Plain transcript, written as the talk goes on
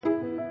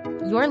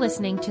You're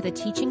listening to the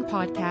teaching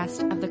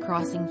podcast of The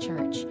Crossing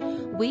Church.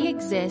 We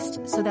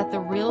exist so that the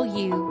real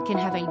you can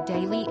have a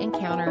daily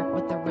encounter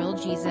with the real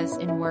Jesus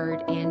in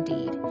word and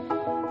deed.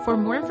 For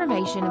more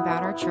information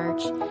about our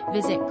church,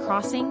 visit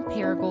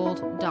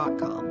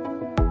crossingparagould.com.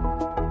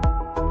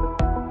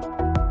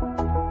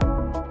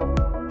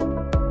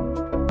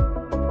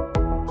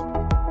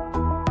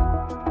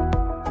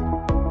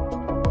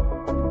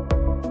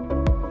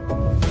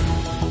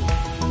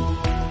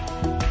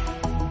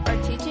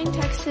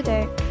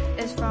 Today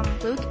is from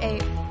Luke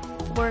 8,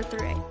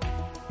 4-8.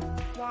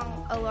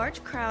 While a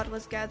large crowd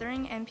was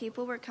gathering and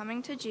people were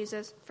coming to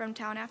Jesus from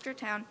town after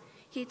town,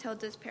 he told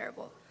this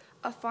parable.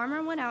 A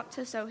farmer went out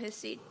to sow his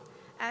seed.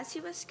 As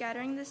he was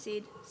scattering the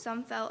seed,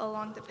 some fell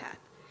along the path.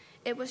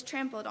 It was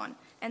trampled on,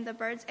 and the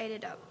birds ate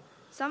it up.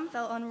 Some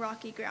fell on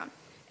rocky ground,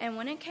 and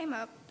when it came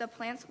up, the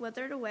plants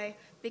withered away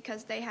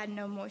because they had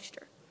no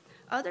moisture.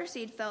 Other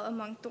seed fell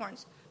among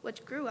thorns,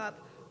 which grew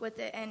up with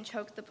it and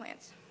choked the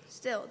plants.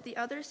 Still, the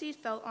other seed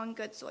fell on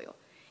good soil.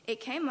 It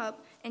came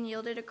up and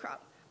yielded a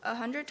crop,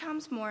 100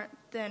 times more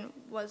than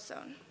was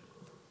sown.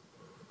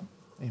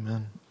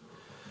 Amen.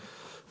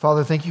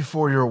 Father, thank you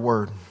for your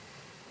word.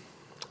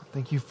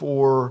 Thank you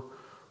for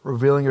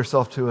revealing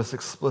yourself to us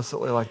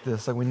explicitly like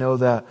this. Like we know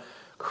that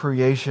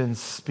creation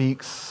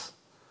speaks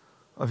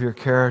of your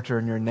character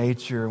and your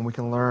nature, and we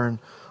can learn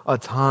a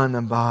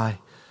ton by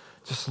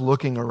just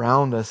looking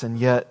around us, and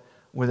yet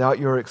without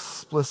your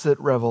explicit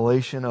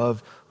revelation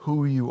of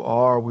who you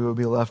are, we will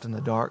be left in the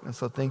dark. And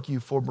so thank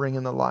you for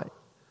bringing the light.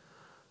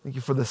 Thank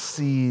you for the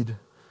seed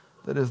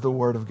that is the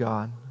Word of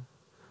God.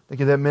 Thank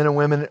you that men and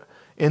women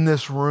in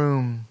this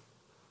room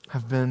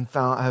have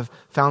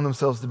found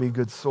themselves to be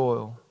good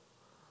soil.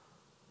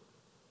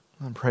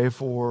 And pray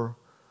for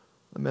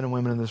the men and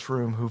women in this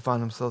room who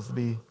find themselves to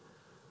be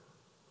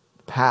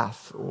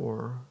path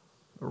or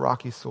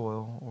rocky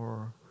soil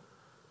or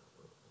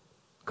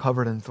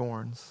covered in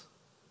thorns.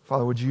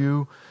 Father, would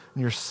you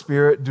and your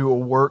Spirit do a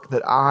work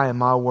that I and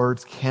my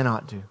words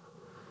cannot do?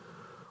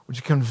 Would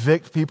you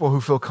convict people who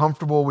feel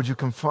comfortable? Would you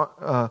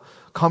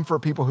comfort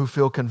people who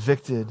feel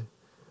convicted?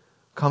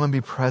 Come and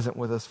be present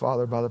with us,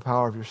 Father, by the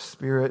power of your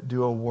Spirit.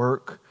 Do a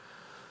work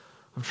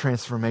of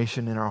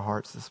transformation in our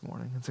hearts this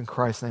morning. It's in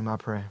Christ's name I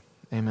pray.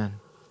 Amen.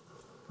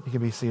 You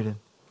can be seated.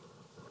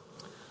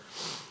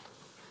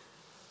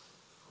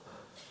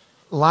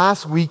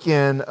 Last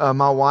weekend,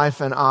 my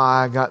wife and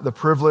I got the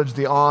privilege,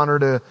 the honor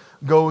to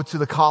go to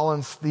the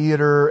Collins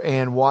Theater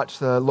and watch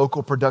the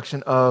local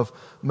production of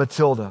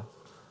Matilda.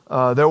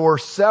 There were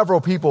several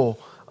people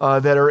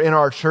that are in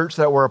our church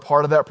that were a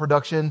part of that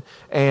production,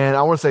 and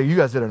I want to say you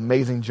guys did an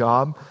amazing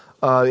job.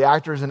 The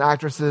actors and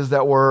actresses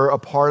that were a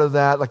part of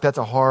that, like that's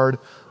a hard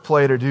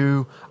play to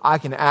do. I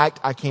can act,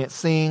 I can't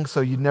sing,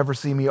 so you'd never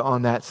see me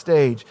on that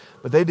stage.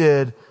 But they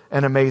did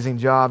an amazing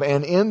job.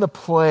 And in the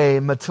play,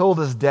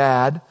 Matilda's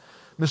dad,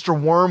 Mr.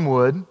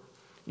 Wormwood,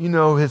 you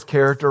know his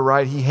character,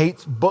 right? He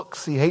hates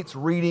books. He hates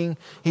reading.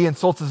 He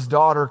insults his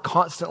daughter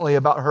constantly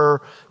about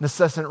her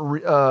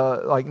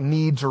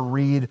need to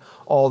read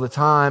all the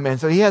time. And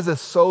so he has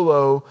this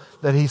solo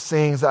that he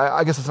sings.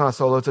 I guess it's not a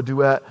solo. It's a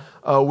duet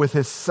with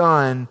his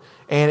son.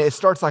 And it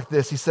starts like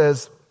this. He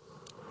says,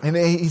 and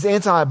he's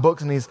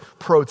anti-books and he's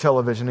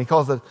pro-television. He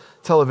calls the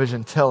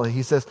television telly.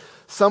 He says,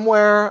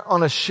 somewhere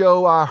on a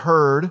show I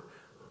heard,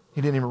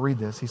 he didn't even read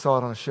this. He saw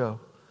it on a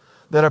show,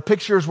 that a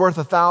picture is worth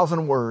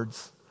 1,000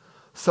 words.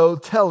 So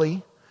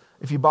telly,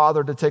 if you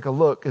bothered to take a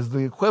look, is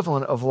the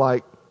equivalent of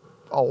like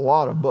a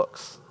lot of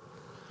books.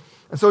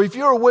 And so if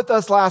you were with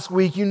us last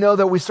week, you know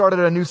that we started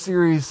a new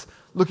series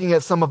looking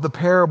at some of the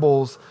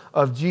parables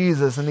of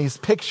Jesus, and these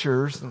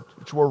pictures,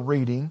 which we're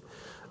reading,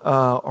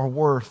 are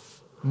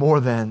worth more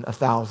than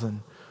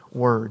 1,000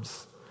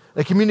 words.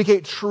 They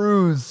communicate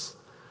truths.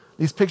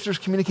 These pictures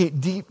communicate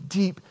deep,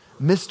 deep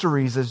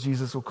mysteries, as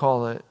Jesus will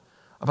call it,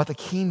 about the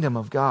kingdom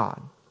of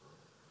God.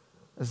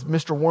 As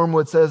Mr.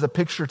 Wormwood says, a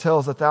picture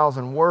tells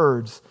 1,000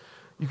 words.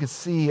 You can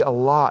see a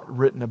lot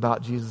written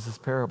about Jesus'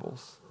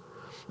 parables.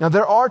 Now,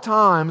 there are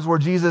times where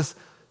Jesus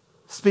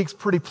speaks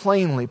pretty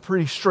plainly,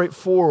 pretty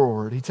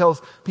straightforward. He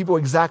tells people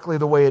exactly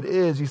the way it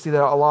is. You see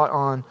that a lot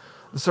on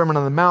the Sermon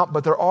on the Mount,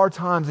 but there are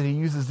times that he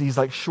uses these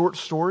like short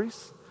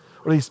stories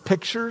or these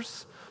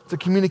pictures to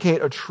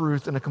communicate a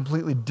truth in a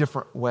completely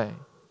different way.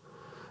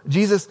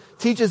 Jesus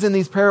teaches in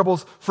these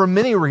parables for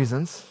many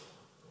reasons.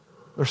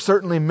 They're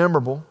certainly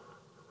memorable.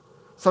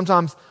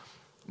 Sometimes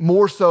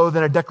more so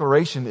than a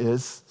declaration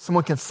is.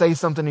 Someone can say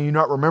something and you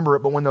not remember it,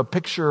 but when the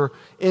picture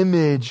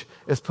image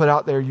is put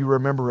out there, you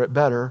remember it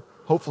better.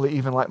 Hopefully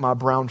even like my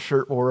brown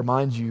shirt will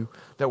remind you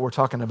that we're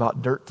talking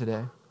about dirt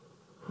today.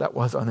 That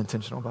was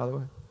unintentional, by the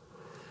way.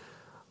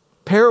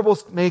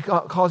 Parables may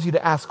cause you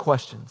to ask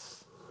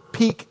questions,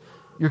 pique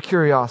your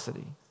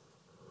curiosity.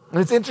 And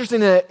it's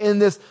interesting that in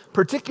this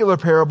particular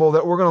parable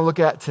that we're going to look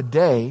at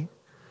today,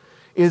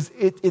 it's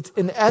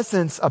in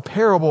essence a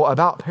parable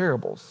about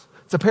parables.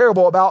 It's a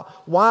parable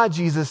about why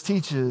Jesus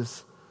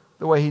teaches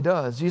the way he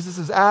does. Jesus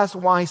is asked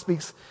why he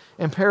speaks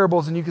in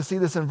parables, and you can see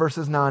this in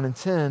verses 9 and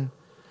 10,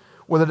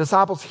 where the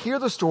disciples hear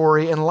the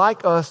story, and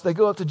like us, they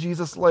go up to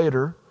Jesus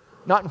later,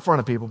 not in front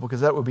of people, because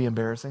that would be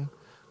embarrassing,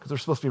 because they're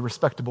supposed to be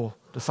respectable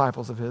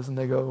disciples of his, and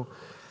they go,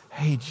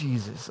 hey,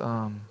 Jesus,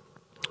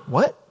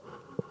 what?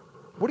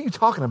 What are you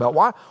talking about?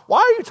 Why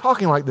are you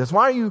talking like this?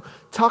 Why are you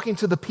talking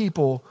to the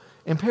people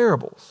in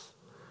parables?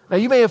 Now,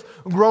 you may have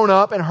grown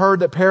up and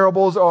heard that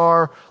parables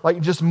are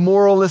like just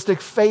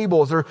moralistic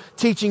fables or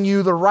teaching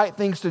you the right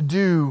things to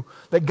do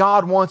that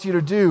God wants you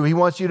to do. He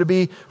wants you to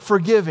be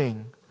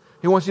forgiving.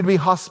 He wants you to be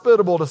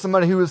hospitable to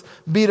somebody who is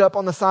beat up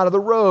on the side of the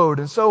road,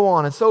 and so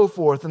on and so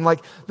forth. And like,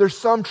 there's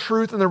some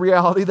truth in the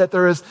reality that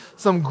there is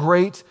some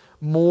great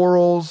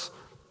morals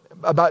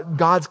about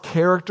God's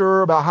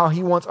character, about how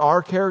he wants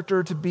our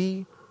character to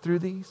be through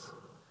these.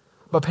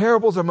 But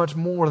parables are much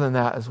more than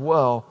that as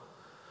well.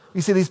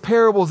 You see, these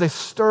parables, they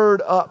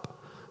stirred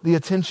up the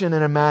attention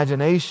and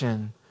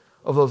imagination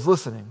of those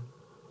listening.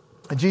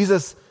 And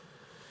Jesus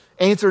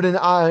answered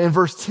in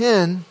verse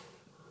 10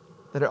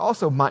 that it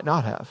also might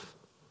not have.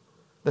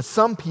 That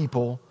some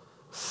people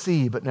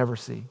see but never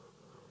see,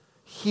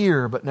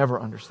 hear but never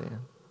understand.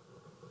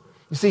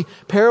 You see,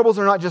 parables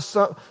are not just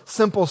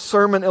simple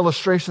sermon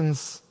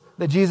illustrations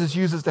that Jesus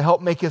uses to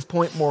help make his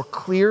point more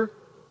clear,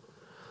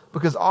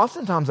 because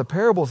oftentimes a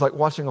parable is like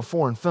watching a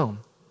foreign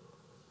film.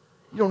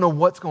 You don't know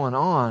what's going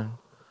on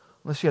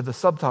unless you have the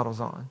subtitles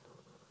on.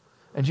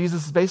 And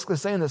Jesus is basically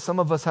saying that some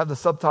of us have the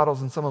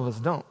subtitles and some of us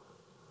don't.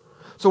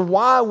 So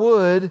why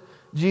would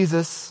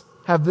Jesus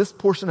have this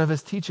portion of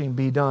his teaching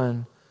be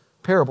done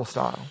parable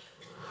style?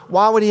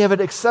 Why would he have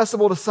it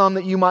accessible to some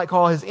that you might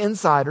call his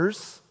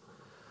insiders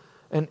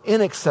and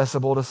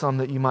inaccessible to some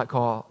that you might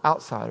call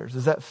outsiders?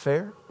 Is that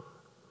fair?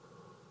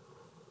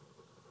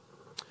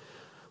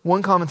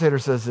 One commentator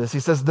says this. He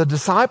says, the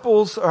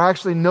disciples are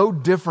actually no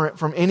different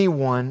from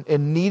anyone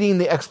in needing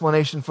the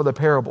explanation for the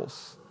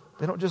parables.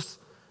 They don't just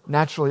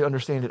naturally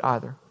understand it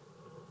either.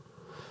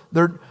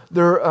 They're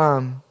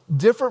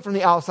different from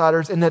the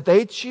outsiders in that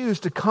they choose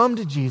to come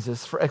to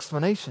Jesus for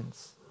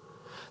explanations.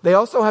 They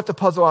also have to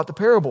puzzle out the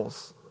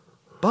parables,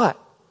 but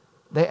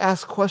they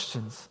ask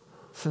questions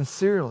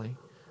sincerely.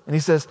 And he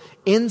says,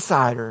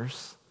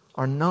 insiders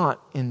are not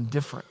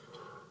indifferent.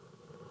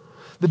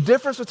 The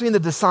difference between the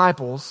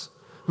disciples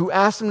who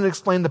asked him to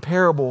explain the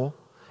parable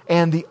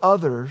and the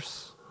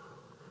others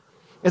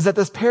is that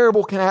this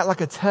parable can act like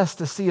a test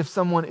to see if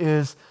someone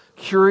is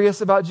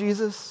curious about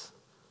Jesus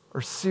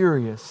or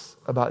serious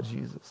about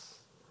Jesus.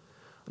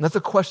 And that's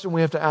a question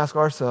we have to ask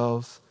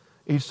ourselves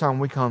each time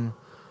we come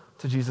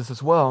to Jesus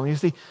as well. And you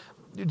see,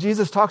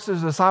 Jesus talks to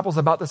his disciples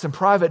about this in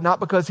private, not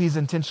because he's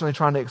intentionally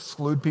trying to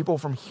exclude people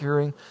from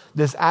hearing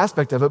this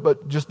aspect of it,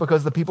 but just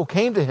because the people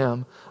came to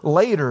him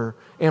later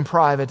in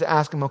private to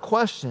ask him a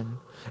question.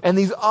 And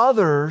these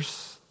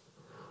others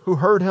who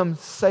heard him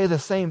say the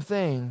same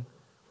thing,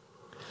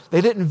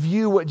 they didn't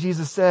view what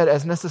Jesus said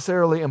as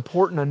necessarily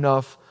important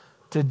enough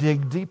to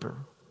dig deeper.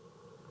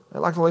 They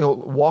likely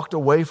walked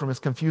away from his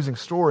confusing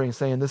story and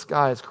saying, this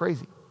guy is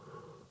crazy.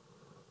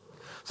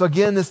 So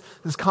again, this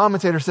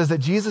commentator says that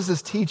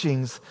Jesus'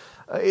 teachings,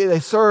 they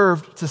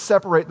served to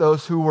separate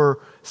those who were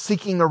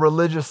seeking a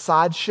religious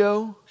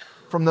sideshow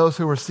from those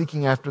who were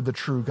seeking after the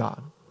true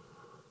God.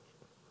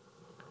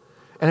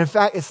 And in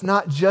fact, it's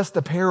not just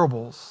the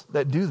parables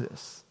that do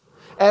this.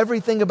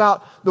 Everything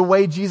about the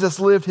way Jesus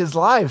lived his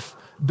life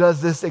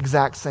does this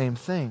exact same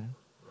thing.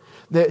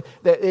 That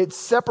it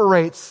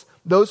separates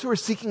those who are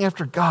seeking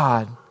after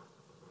God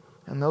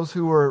and those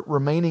who are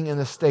remaining in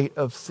the state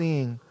of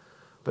seeing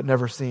but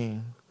never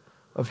seeing,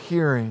 of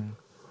hearing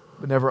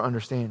but never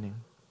understanding.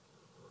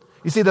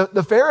 You see,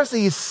 the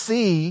Pharisees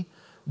see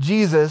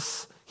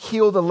Jesus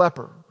heal the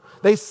leper.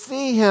 They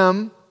see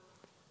him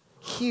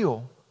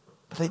heal.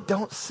 But they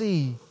don't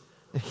see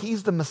that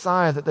he's the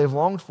Messiah that they've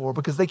longed for,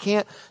 because they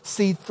can't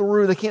see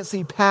through, they can't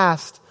see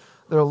past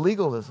their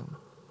legalism.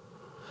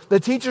 The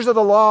teachers of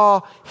the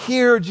law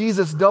hear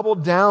Jesus double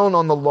down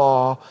on the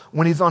law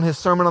when he's on his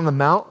Sermon on the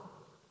Mount,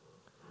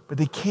 but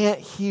they can't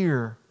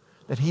hear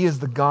that he is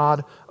the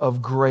God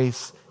of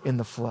grace in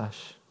the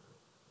flesh.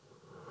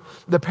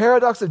 The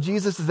paradox of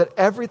Jesus is that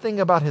everything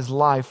about his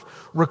life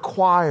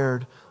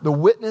required the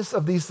witness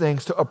of these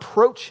things to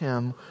approach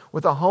him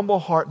with a humble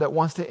heart that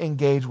wants to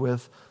engage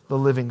with the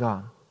living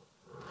God.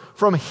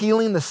 From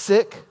healing the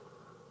sick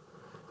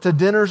to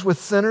dinners with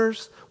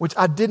sinners, which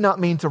I did not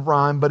mean to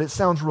rhyme, but it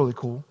sounds really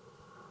cool,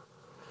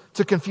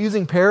 to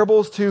confusing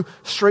parables, to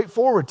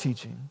straightforward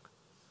teaching,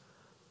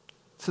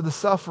 to the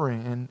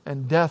suffering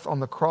and death on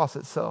the cross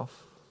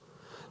itself.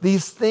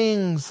 These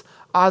things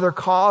either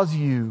cause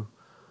you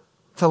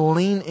to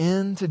lean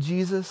into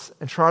Jesus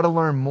and try to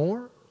learn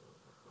more,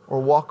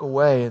 or walk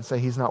away and say,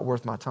 he's not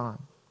worth my time.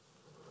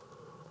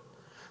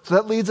 So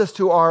that leads us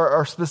to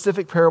our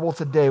specific parable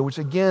today, which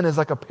again is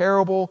like a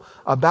parable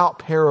about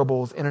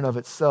parables in and of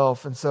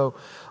itself. And so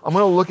I'm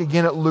going to look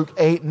again at Luke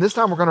 8, and this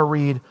time we're going to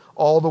read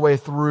all the way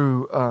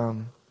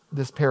through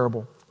this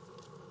parable.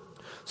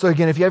 So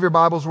again, if you have your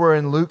Bibles, we're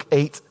in Luke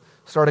 8,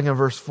 starting in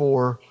verse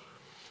 4.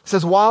 It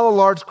says, while a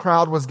large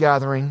crowd was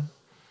gathering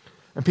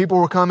and people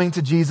were coming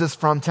to Jesus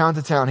from town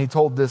to town, he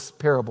told this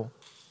parable.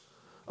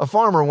 A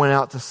farmer went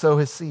out to sow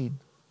his seed.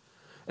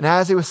 And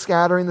as he was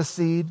scattering the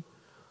seed,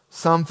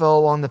 some fell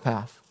along the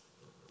path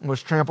and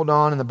was trampled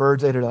on, and the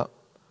birds ate it up.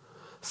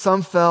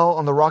 Some fell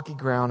on the rocky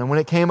ground, and when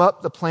it came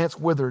up, the plants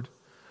withered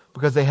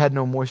because they had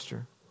no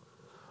moisture.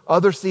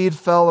 Other seed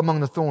fell among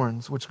the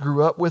thorns, which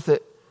grew up with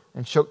it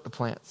and choked the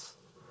plants.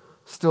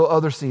 Still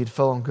other seed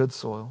fell on good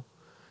soil.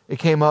 It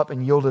came up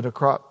and yielded a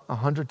crop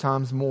 100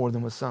 times more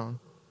than was sown.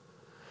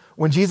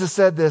 When Jesus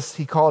said this,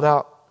 he called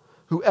out,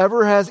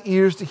 "Whoever has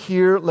ears to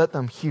hear, let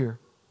them hear."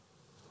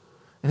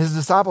 And his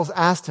disciples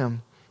asked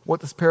him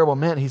what this parable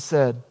meant. He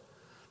said,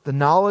 "The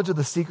knowledge of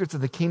the secrets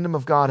of the kingdom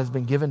of God has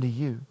been given to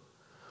you,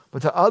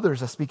 but to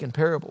others I speak in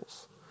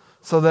parables,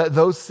 so that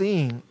though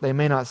seeing they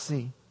may not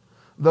see,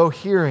 though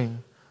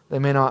hearing they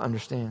may not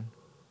understand."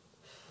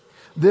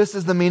 This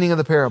is the meaning of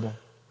the parable.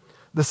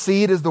 The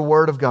seed is the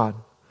word of God.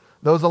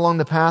 Those along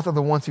the path are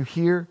the ones who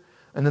hear,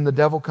 and then the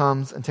devil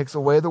comes and takes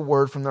away the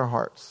word from their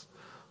hearts,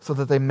 so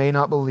that they may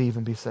not believe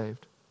and be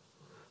saved.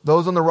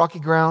 Those on the rocky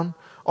ground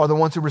are the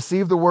ones who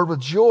receive the word with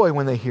joy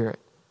when they hear it,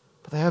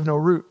 but they have no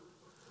root.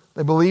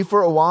 They believe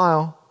for a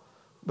while,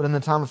 but in the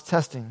time of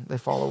testing, they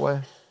fall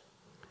away.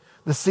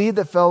 The seed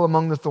that fell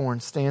among the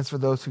thorns stands for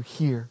those who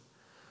hear,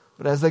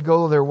 but as they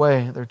go their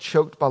way, they're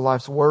choked by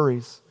life's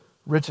worries,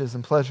 riches,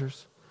 and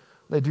pleasures.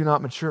 They do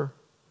not mature.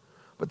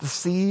 But the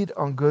seed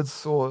on good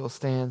soil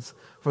stands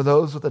for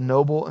those with a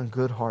noble and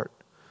good heart,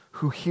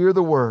 who hear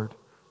the word,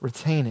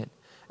 retain it,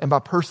 and by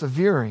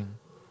persevering,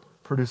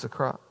 produce a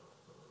crop.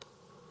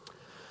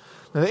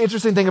 Now, the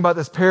interesting thing about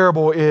this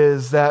parable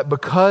is that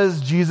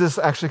because Jesus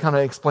actually kind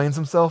of explains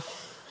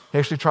himself, he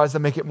actually tries to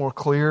make it more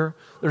clear.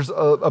 There's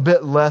a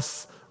bit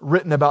less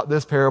written about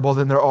this parable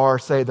than there are,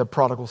 say, the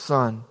prodigal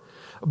son.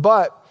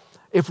 But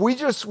if we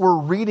just were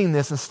reading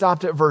this and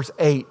stopped at verse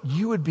 8,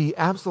 you would be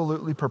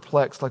absolutely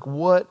perplexed. Like,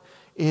 what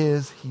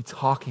is he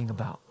talking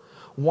about?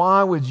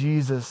 Why would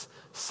Jesus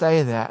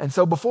say that? And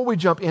so before we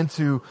jump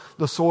into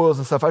the soils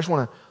and stuff, I just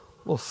want to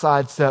little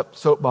sidestep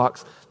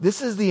soapbox.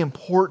 This is the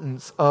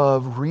importance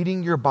of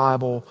reading your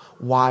Bible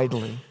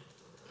widely.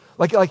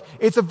 Like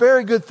it's a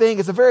very good thing.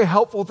 It's a very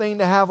helpful thing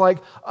to have like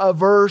a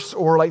verse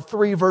or like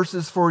 3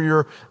 verses for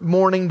your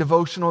morning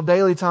devotional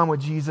daily time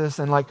with Jesus,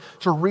 and like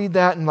to read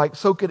that and like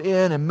soak it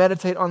in and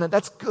meditate on that.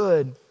 That's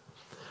good.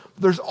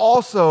 There's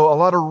also a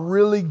lot of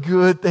really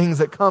good things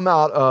that come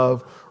out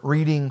of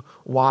reading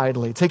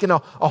widely. Taking a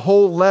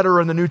whole letter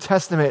in the New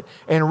Testament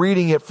and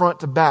reading it front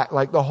to back,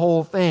 like the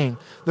whole thing.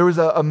 There was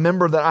a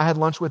member that I had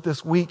lunch with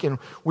this week, and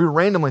we were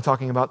randomly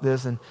talking about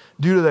this, and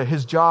due to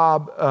his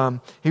job,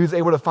 he was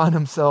able to find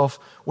himself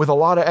with a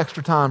lot of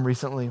extra time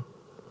recently.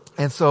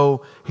 And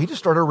so he just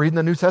started reading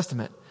the New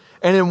Testament.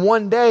 And in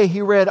one day,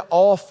 he read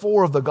all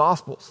 4 of the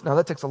Gospels. Now,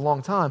 that takes a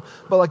long time,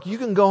 but like you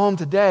can go home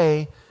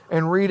today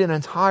and read an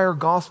entire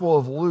Gospel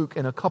of Luke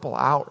in a couple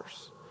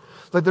hours.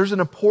 Like there's an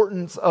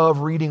importance of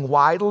reading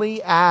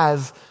widely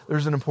as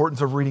there's an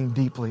importance of reading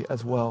deeply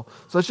as well.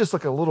 So it's just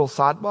like a little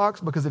side box,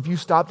 because if you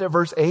stopped at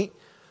verse 8,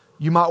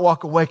 you might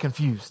walk away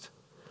confused.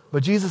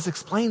 But Jesus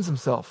explains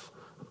himself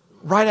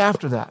right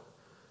after that.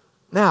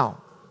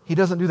 Now, he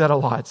doesn't do that a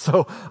lot,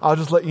 so I'll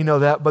just let you know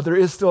that. But there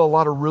is still a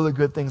lot of really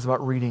good things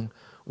about reading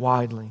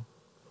widely.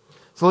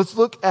 So let's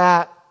look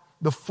at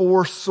the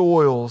 4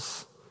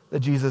 soils that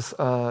Jesus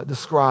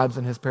describes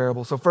in his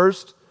parable. So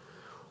first,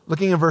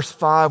 looking in verse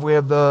 5, we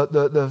have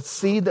the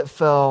seed that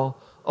fell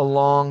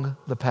along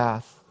the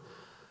path.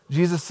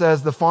 Jesus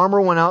says, the farmer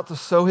went out to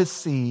sow his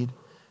seed,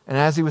 and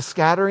as he was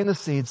scattering the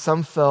seed,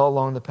 some fell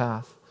along the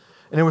path.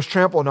 And it was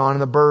trampled on,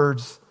 and the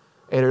birds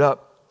ate it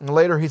up. And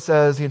later he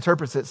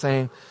interprets it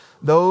saying,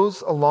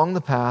 those along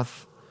the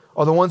path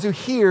are the ones who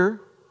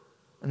hear,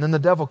 and then the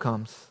devil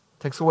comes,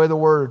 takes away the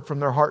word from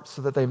their hearts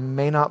so that they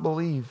may not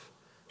believe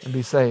and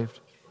be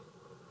saved.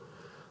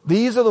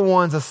 These are the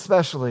ones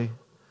especially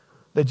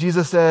that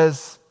Jesus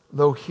says,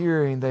 though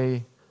hearing,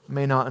 they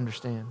may not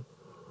understand.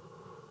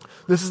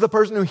 This is the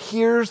person who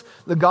hears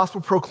the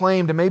gospel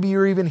proclaimed, and maybe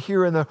you're even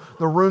here in the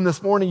room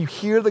this morning, you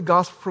hear the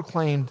gospel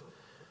proclaimed,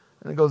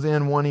 and it goes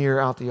in one ear,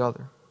 out the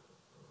other.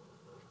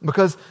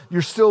 Because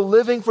you're still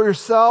living for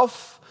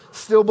yourself,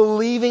 still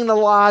believing the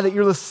lie that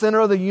you're the center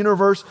of the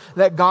universe,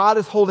 that God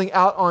is holding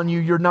out on you,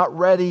 you're not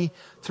ready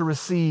to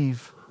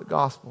receive the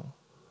gospel.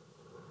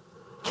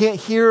 Can't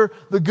hear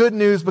the good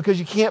news because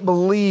you can't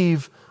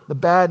believe the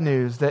bad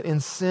news that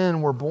in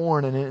sin we're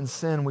born and in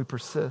sin we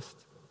persist.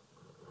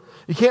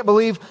 You can't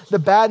believe the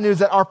bad news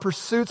that our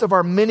pursuits of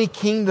our many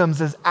kingdoms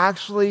is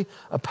actually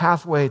a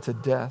pathway to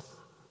death.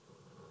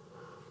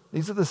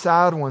 These are the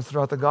sad ones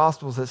throughout the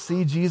Gospels that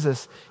see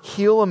Jesus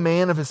heal a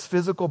man of his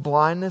physical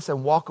blindness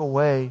and walk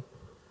away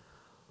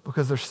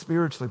because they're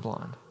spiritually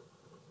blind.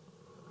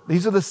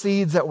 These are the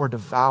seeds that were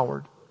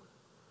devoured.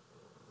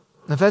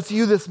 And if that's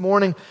you this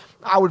morning,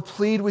 I would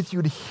plead with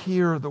you to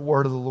hear the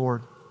word of the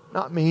Lord.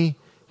 Not me.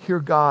 Hear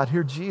God.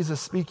 Hear Jesus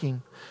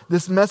speaking.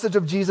 This message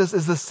of Jesus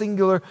is the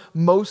singular,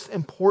 most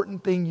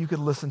important thing you could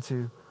listen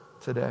to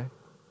today.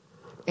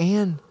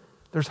 And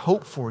there's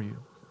hope for you.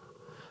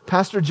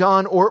 Pastor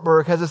John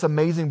Ortberg has this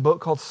amazing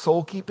book called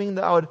Soul Keeping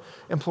that I would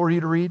implore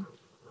you to read.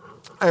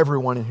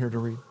 everyone in here to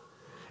read.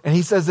 And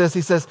he says this,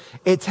 he says,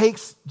 it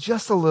takes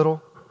just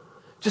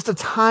a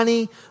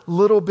tiny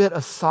little bit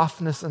of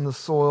softness in the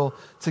soil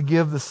to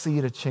give the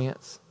seed a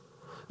chance.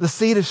 The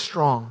seed is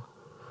strong,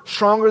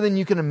 stronger than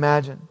you can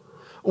imagine.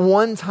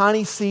 One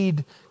tiny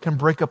seed can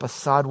break up a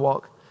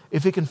sidewalk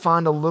if it can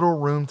find a little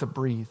room to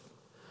breathe.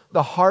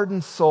 The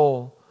hardened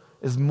soul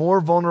is more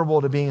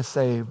vulnerable to being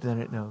saved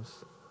than it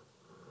knows.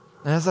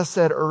 And as I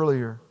said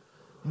earlier,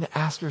 you need to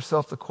ask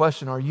yourself the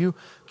question, are you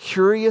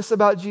curious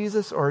about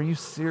Jesus or are you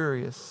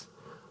serious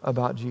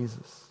about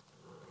Jesus?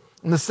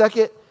 And the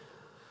second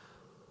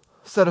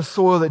set of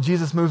soil that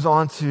Jesus moves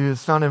on to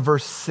is found in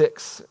verse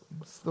 6.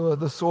 It's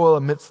the soil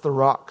amidst the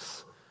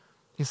rocks.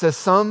 He says,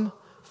 some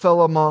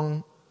fell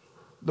among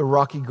the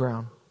rocky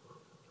ground.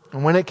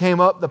 And when it came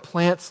up, the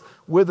plants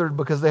withered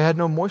because they had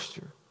no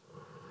moisture.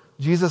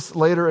 Jesus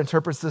later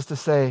interprets this to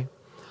say,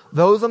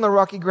 those on the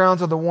rocky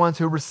grounds are the ones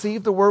who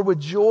receive the word with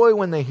joy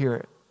when they hear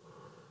it,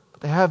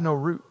 but they have no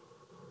root.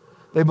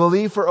 They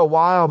believe for a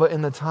while, but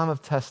in the time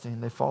of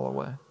testing, they fall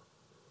away.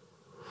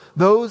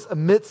 Those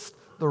amidst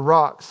the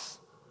rocks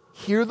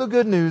hear the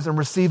good news and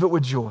receive it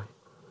with joy.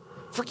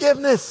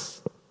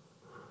 Forgiveness,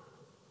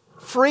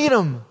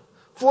 freedom,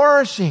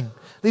 flourishing.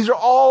 These are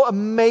all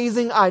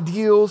amazing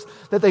ideals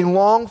that they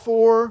long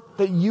for,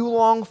 that you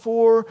long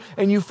for,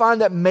 and you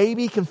find that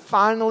maybe can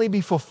finally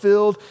be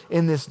fulfilled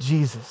in this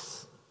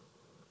Jesus.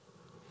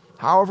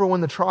 However, when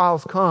the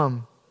trials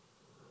come,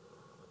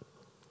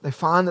 they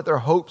find that their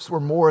hopes were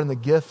more in the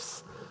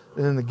gifts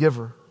than in the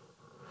giver.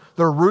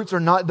 Their roots are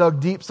not dug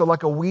deep, so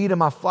like a weed in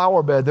my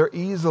flower bed, they're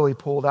easily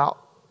pulled out.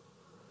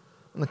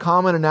 And the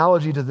common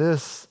analogy to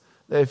this,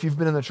 that if you've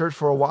been in the church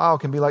for a while,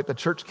 can be like the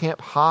church camp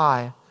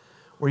high,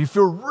 where you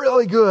feel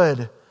really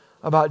good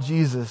about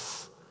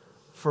Jesus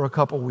for a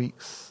couple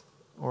weeks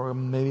or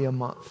maybe a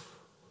month,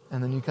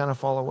 and then you kind of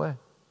fall away.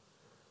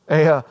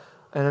 An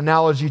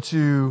analogy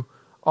to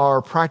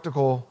our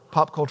practical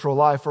pop cultural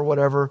life or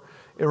whatever,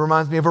 it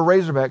reminds me of a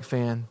Razorback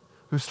fan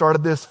who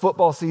started this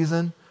football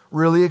season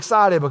really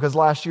excited because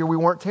last year we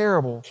weren't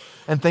terrible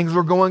and things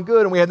were going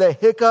good, and we had that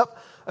hiccup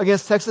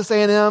against Texas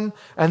A&M,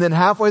 and then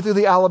halfway through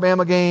the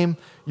Alabama game,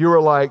 you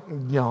were like,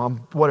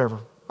 I'm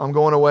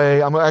going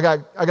away. I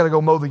got to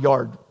go mow the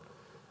yard.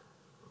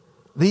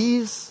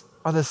 These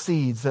are the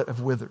seeds that have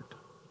withered.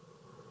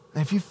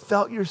 And if you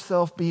felt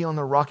yourself be on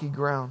the rocky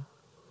ground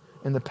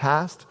in the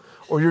past,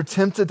 or you're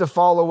tempted to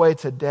fall away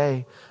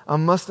today, I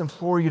must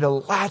implore you to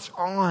latch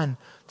on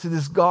to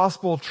this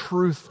gospel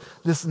truth,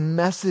 this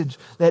message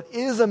that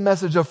is a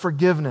message of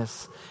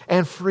forgiveness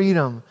and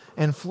freedom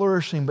and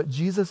flourishing. But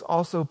Jesus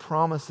also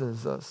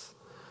promises us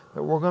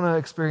that we're going to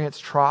experience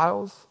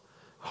trials,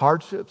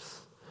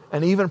 hardships,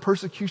 and even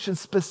persecution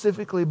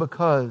specifically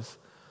because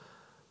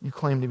you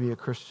claim to be a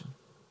Christian.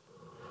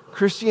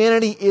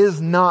 Christianity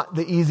is not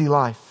the easy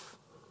life,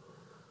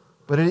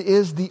 but it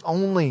is the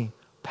only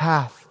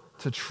path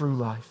to true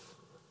life.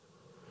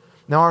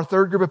 Now, our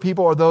third group of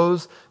people are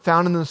those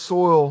found in the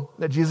soil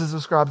that Jesus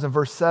describes in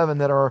verse 7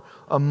 that are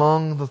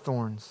among the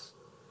thorns.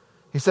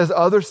 He says,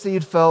 other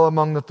seed fell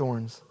among the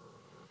thorns,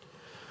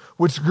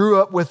 which grew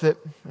up with it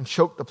and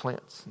choked the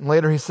plants. And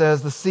later he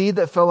says, the seed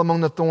that fell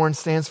among the thorns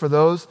stands for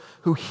those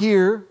who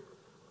hear,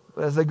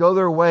 but as they go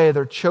their way,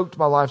 they're choked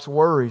by life's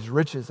worries,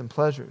 riches, and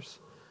pleasures,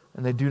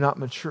 and they do not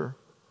mature.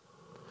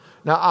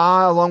 Now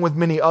I, along with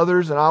many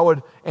others, and I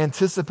would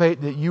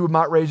anticipate that you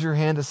might raise your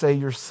hand to say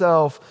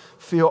yourself,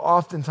 feel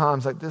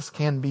oftentimes like this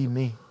can be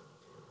me.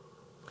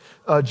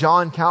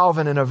 John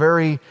Calvin, in a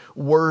very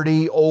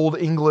wordy Old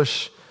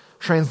English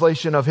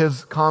translation of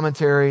his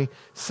commentary,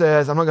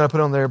 says, I'm not going to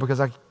put it on there because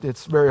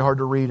it's very hard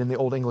to read in the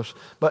Old English,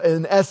 but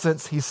in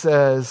essence he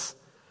says,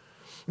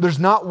 there's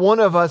not one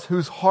of us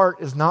whose heart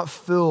is not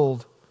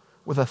filled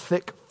with a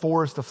thick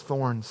forest of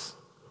thorns.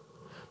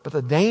 But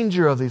the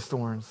danger of these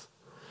thorns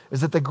is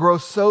that they grow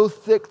so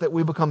thick that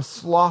we become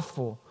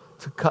slothful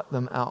to cut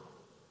them out.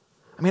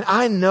 I mean,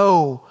 I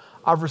know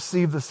I've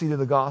received the seed of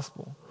the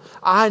gospel.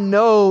 I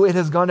know it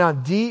has gone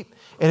down deep.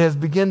 It has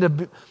begun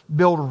to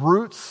build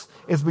roots.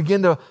 It's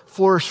begun to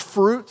flourish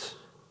fruit.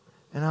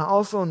 And I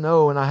also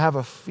know, and I have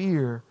a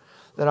fear,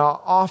 that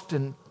I'll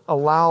often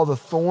allow the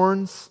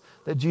thorns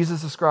that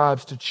Jesus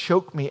describes to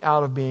choke me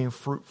out of being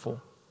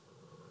fruitful.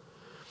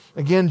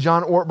 Again,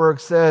 John Ortberg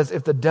says,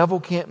 if the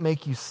devil can't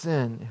make you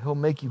sin, he'll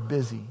make you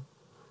busy.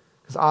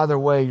 Because either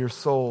way, your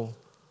soul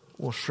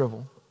will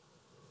shrivel.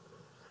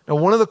 Now,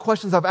 one of the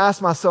questions I've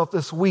asked myself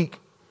this week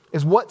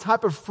is, what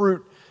type of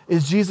fruit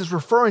is Jesus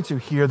referring to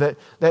here that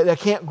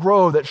can't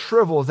grow, that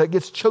shrivels, that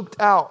gets choked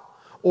out,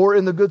 or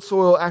in the good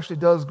soil actually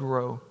does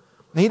grow?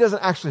 And he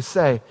doesn't actually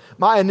say.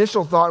 My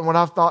initial thought, and what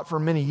I've thought for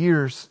many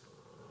years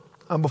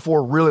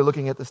before really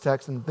looking at this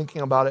text and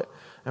thinking about it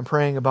and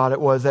praying about it,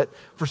 was that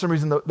for some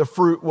reason the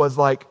fruit was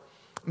like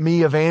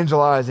me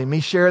evangelizing, me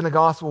sharing the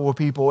gospel with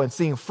people and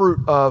seeing fruit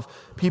of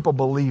people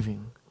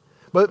believing.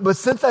 But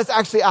since that's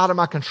actually out of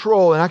my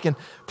control and I can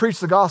preach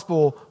the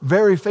gospel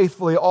very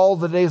faithfully all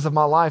the days of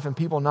my life and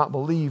people not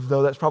believe,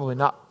 though that's probably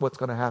not what's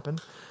going to happen,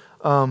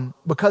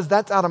 because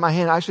that's out of my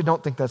hand, I actually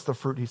don't think that's the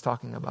fruit he's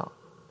talking about.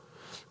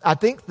 I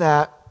think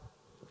that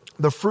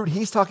the fruit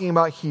he's talking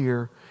about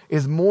here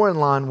is more in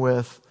line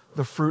with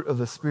the fruit of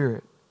the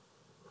Spirit.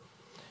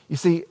 You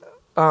see,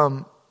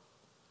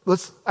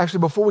 let's actually,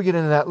 before we get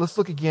into that, let's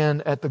look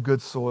again at the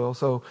good soil.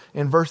 So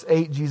in verse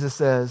 8, Jesus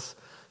says,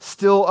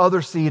 still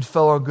other seed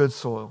fell on good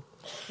soil.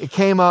 It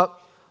came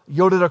up,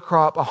 yielded a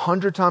crop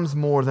 100 times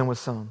more than was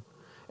sown.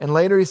 And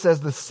later he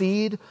says, the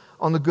seed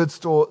on the good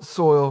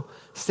soil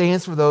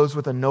stands for those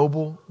with a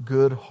noble,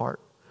 good heart,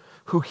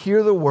 who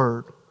hear the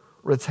word,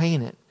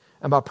 retain it,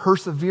 and by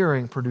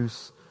persevering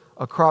produce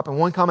a crop. And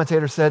one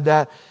commentator said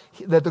that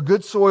the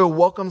good soil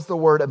welcomes the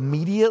word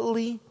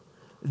immediately,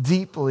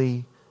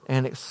 deeply,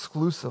 and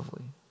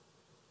exclusively.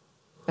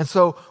 And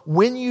so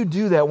when you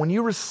do that, when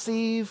you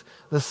receive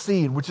the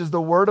seed, which is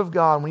the word of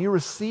God, when you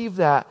receive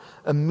that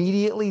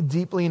immediately,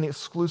 deeply, and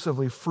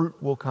exclusively, fruit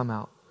will come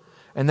out.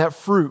 And that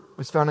fruit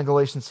is found in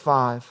Galatians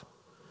 5.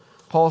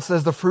 Paul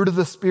says the fruit of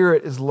the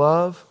Spirit is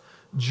love,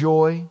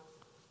 joy,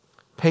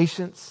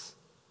 patience,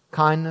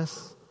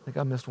 kindness, I think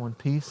I missed one,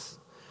 peace,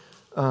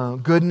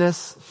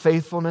 goodness,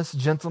 faithfulness,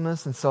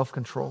 gentleness, and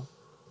self-control.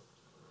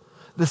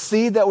 The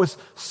seed that was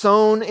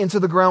sown into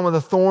the ground with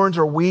the thorns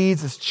or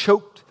weeds is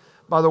choked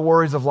by the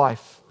worries of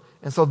life.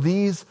 And so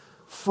these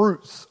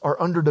fruits are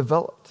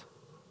underdeveloped.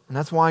 And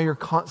that's why you're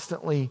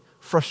constantly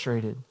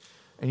frustrated.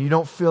 And you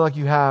don't feel like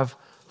you have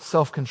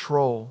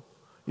self-control.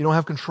 You don't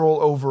have control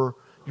over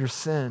your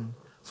sin.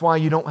 That's why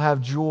you don't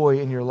have joy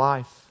in your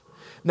life.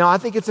 Now, I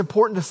think it's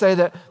important to say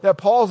that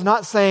Paul's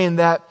not saying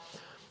that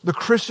the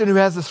Christian who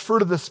has this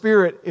fruit of the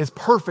Spirit is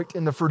perfect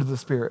in the fruit of the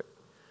Spirit.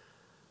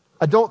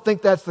 I don't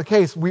think that's the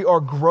case. We are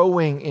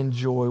growing in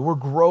joy. We're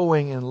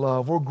growing in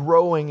love. We're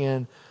growing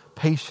in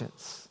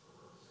patience.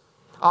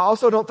 I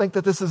also don't think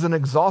that this is an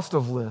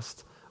exhaustive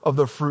list of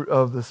the fruit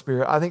of the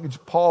Spirit. I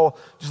think Paul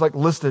just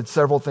listed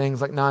several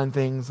things, 9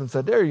 things, and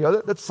said, there you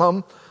go, that's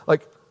some,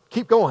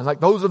 keep going.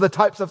 Those are the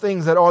types of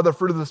things that are the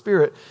fruit of the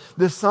Spirit.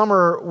 This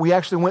summer, we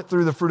actually went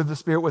through the fruit of the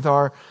Spirit with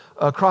our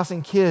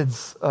Crossing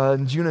Kids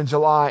in June and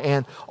July.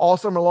 And all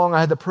summer long, I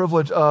had the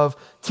privilege of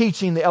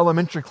teaching the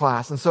elementary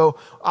class. And so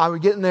I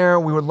would get in there,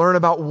 we would learn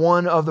about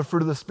one of the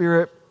fruit of the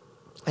Spirit.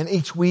 And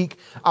each week,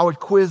 I would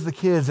quiz the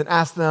kids and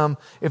ask them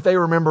if they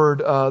remembered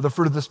the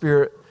fruit of the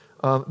Spirit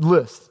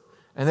list.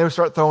 And they would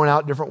start throwing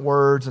out different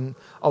words, and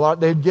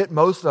they'd get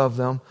most of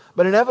them.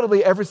 But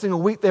inevitably, every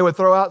single week, they would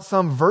throw out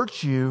some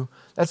virtue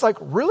that's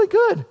really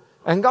good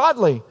and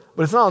godly,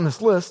 but it's not on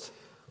this list.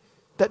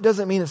 That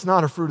doesn't mean it's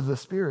not a fruit of the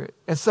Spirit.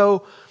 And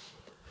so,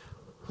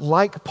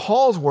 like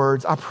Paul's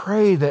words, I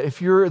pray that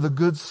if you're the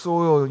good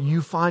soil,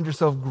 you find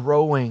yourself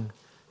growing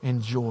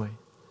in joy.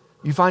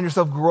 You find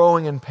yourself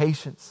growing in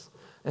patience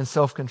and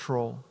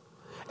self-control.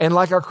 And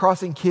like our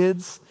Crossing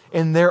Kids,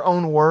 in their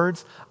own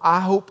words, I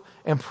hope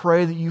and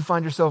pray that you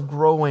find yourself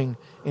growing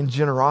in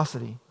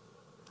generosity.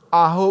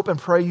 I hope and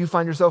pray you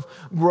find yourself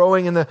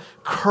growing in the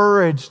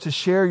courage to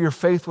share your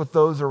faith with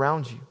those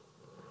around you.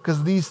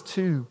 Because these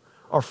two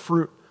are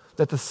fruit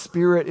that the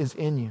Spirit is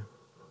in you.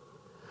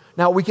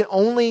 Now, we can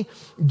only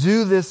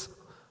do this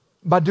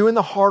by doing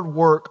the hard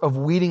work of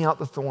weeding out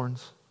the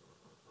thorns.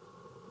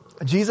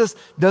 Jesus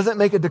doesn't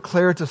make a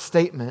declarative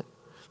statement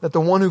that the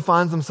one who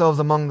finds themselves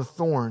among the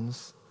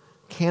thorns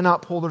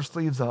cannot pull their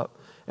sleeves up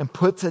and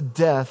put to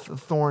death the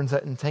thorns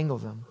that entangle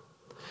them.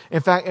 In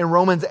fact, in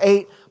Romans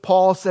 8,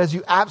 Paul says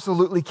you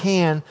absolutely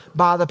can,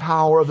 by the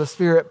power of the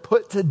Spirit,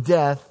 put to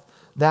death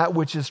that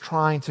which is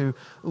trying to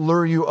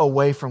lure you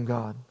away from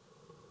God.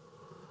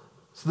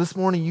 So this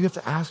morning, you have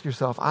to ask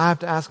yourself, I have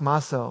to ask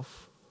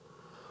myself,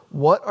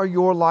 what are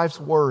your life's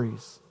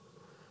worries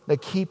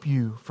that keep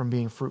you from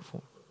being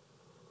fruitful?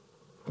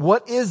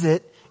 What is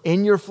it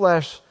in your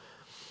flesh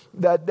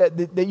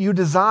that you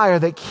desire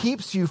that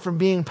keeps you from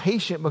being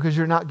patient because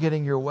you're not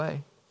getting your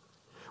way?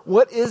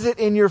 What is it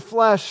in your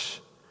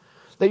flesh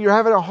that you're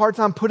having a hard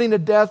time putting to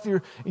death?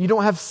 You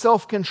don't have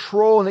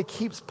self-control, and it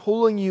keeps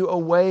pulling you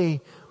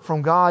away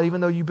from God, even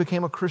though you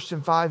became a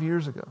Christian 5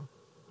 years ago.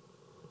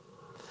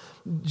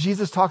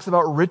 Jesus talks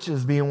about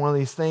riches being one of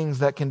these things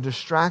that can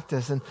distract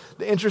us. And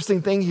the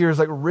interesting thing here is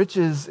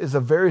riches is a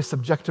very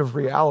subjective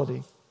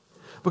reality.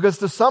 Because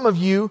to some of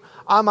you,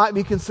 I might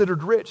be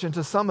considered rich, and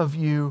to some of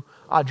you,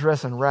 I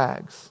dress in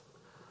rags.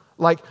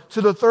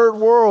 To the third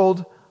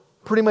world,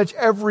 pretty much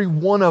every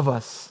one of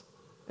us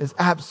is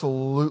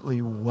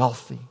absolutely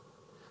wealthy.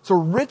 So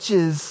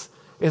riches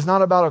is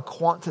not about a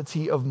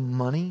quantity of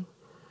money.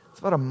 It's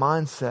about a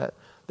mindset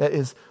that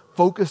is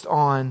focused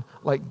on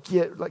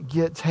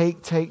get,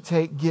 take,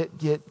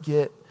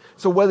 get.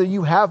 So whether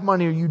you have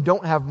money or you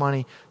don't have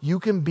money, you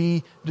can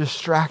be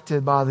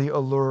distracted by the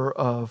allure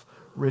of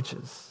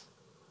riches.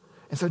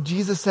 And so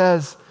Jesus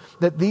says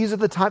that these are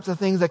the types of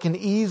things that can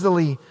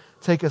easily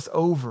take us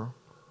over.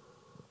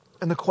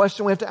 And the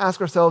question we have to ask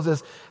ourselves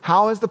is,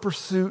 how is the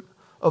pursuit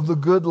of the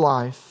good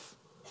life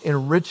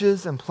in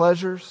riches and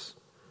pleasures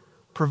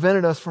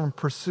prevented us from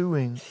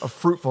pursuing a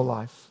fruitful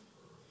life?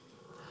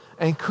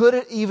 And could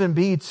it even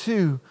be,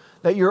 too,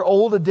 that your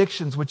old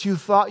addictions, which you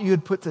thought you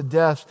had put to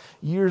death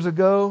years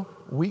ago,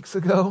 weeks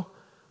ago,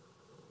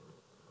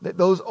 that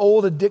those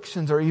old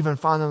addictions are even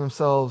finding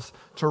themselves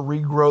to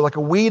regrow like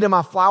a weed in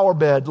my flower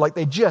bed, like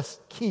they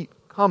just keep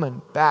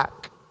coming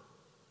back.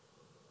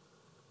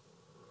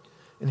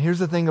 And here's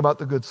the thing about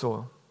the good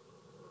soil.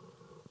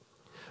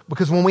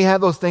 Because when we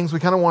have those things, we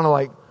kind of want to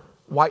like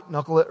white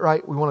knuckle it,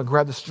 right? We want to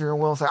grab the steering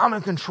wheel and say, I'm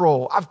in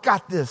control. I've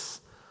got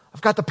this.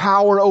 I've got the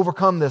power to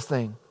overcome this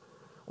thing.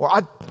 Or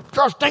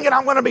gosh dang it,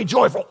 I'm going to be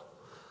joyful.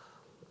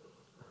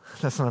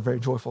 That's not a very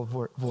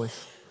joyful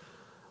voice.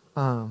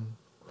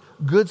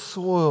 Good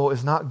soil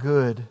is not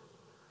good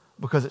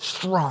because it's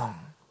strong,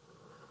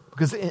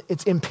 because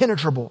it's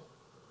impenetrable.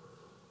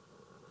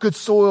 Good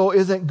soil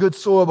isn't good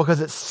soil because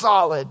it's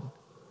solid.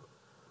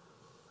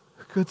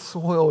 Good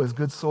soil is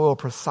good soil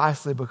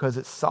precisely because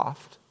it's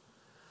soft.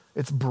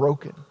 It's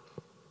broken.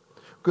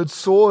 Good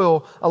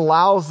soil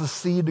allows the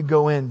seed to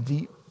go in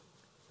deep.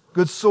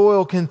 Good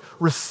soil can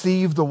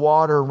receive the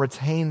water and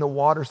retain the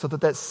water so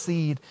that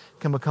seed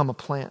can become a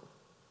plant.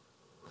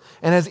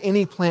 And as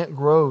any plant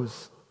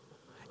grows,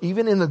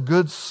 even in the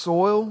good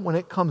soil, when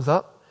it comes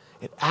up,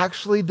 it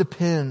actually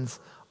depends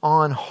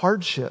on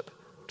hardship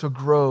to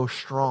grow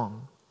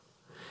strong.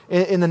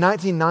 In the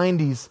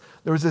 1990s,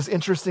 there was this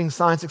interesting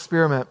science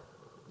experiment.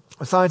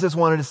 Scientists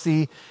wanted to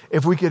see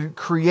if we could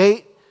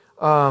create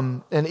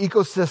an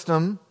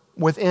ecosystem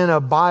within a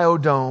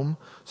biodome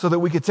so that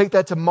we could take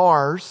that to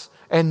Mars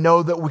and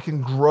know that we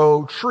can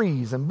grow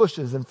trees and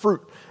bushes and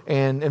fruit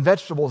and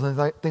vegetables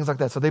and things like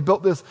that. So they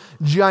built this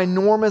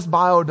ginormous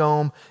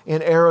biodome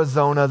in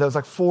Arizona that was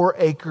like 4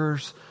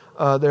 acres.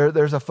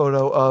 There's a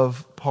photo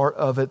of part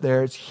of it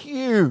there. It's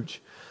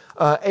huge.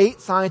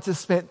 8 scientists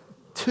spent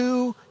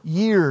 2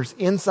 years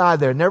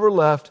inside there, never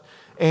left,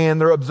 and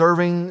they're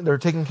observing, they're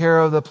taking care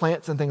of the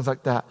plants and things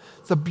like that.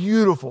 It's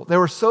beautiful. They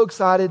were so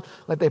excited,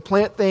 like they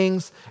plant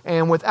things,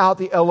 and without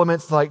the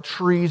elements, like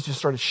trees just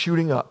started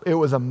shooting up. It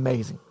was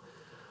amazing.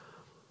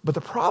 But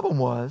the problem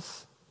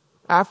was,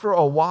 after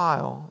a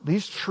while,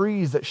 these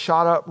trees that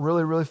shot up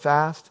really, really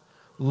fast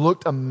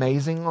looked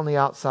amazing on the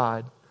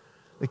outside.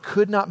 They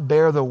could not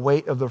bear the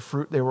weight of the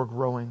fruit they were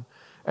growing.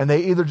 And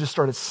they either just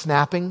started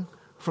snapping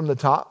from the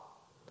top,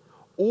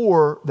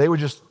 or they would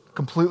just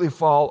completely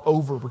fall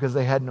over because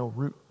they had no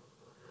root.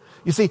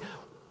 You see,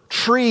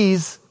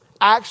 trees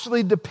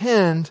actually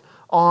depend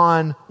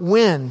on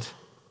wind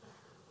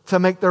to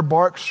make their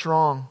bark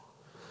strong.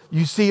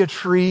 You see a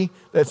tree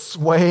that's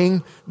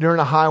swaying during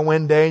a high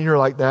wind day and you're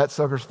like, that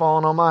sucker's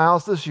falling on my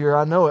house this year.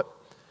 I know it.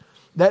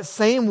 That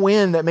same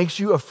wind that makes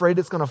you afraid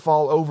it's going to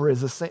fall over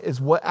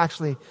is what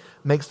actually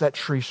makes that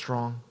tree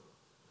strong.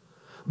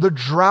 The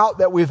drought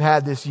that we've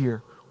had this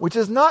year, which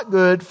is not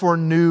good for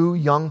new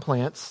young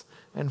plants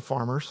and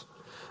farmers,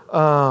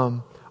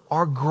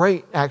 are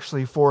great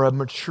actually for a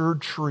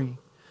matured tree,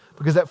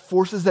 because that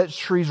forces that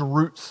tree's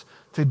roots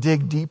to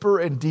dig deeper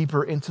and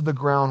deeper into the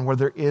ground where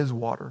there is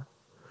water.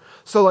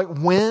 So like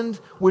wind,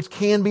 which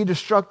can be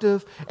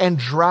destructive, and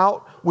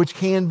drought, which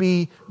can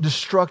be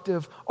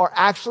destructive, are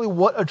actually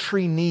what a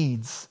tree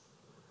needs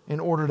in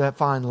order to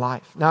find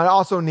life. Now it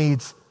also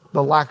needs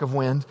the lack of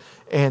wind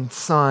and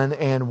sun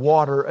and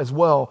water as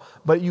well,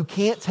 but you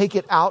can't take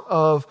it out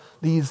of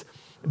these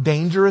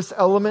dangerous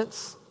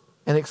elements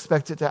and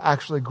expect it to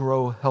actually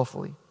grow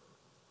healthily.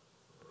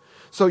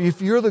 So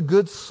if you're the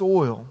good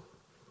soil,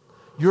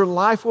 your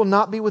life will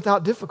not be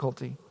without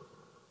difficulty,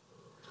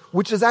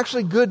 which is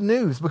actually good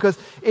news, because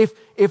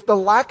if the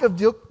lack of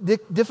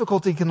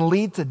difficulty can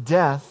lead to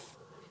death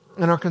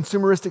in our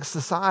consumeristic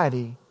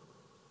society,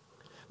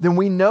 then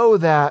we know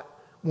that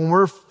when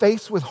we're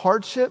faced with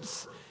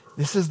hardships,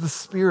 this is the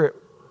Spirit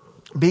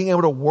being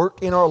able to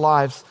work in our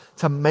lives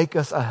to make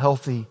us a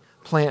healthy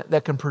plant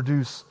that can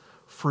produce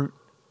fruit.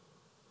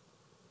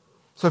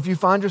 So if you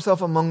find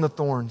yourself among the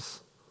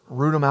thorns,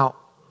 root them out,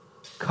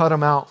 cut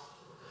them out.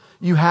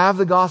 You have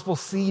the gospel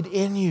seed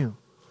in you.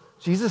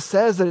 Jesus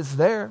says that it's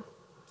there.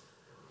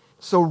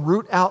 So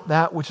root out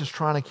that which is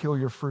trying to kill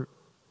your fruit.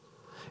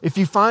 If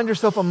you find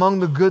yourself among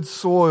the good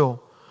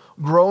soil,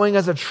 growing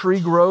as a tree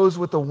grows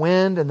with the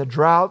wind and the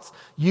droughts,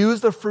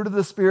 use the fruit of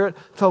the Spirit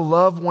to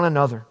love one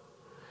another.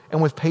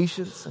 And with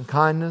patience and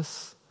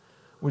kindness,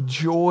 with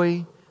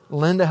joy,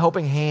 lend a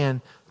helping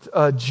hand,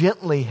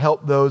 gently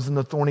help those in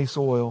the thorny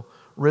soil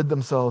rid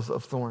themselves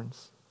of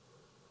thorns.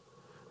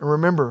 And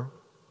remember,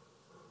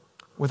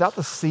 without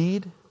the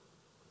seed,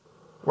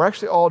 we're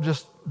actually all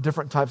just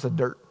different types of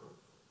dirt.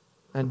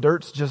 And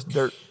dirt's just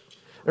dirt.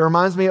 It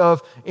reminds me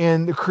of,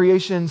 in the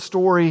creation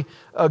story,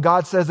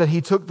 God says that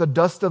He took the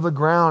dust of the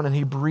ground and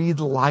He breathed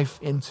life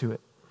into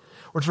it.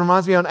 Which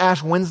reminds me on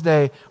Ash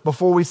Wednesday,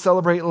 before we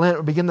celebrate Lent,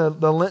 we begin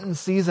the Lenten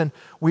season,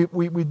 we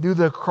do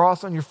the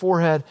cross on your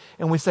forehead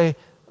and we say,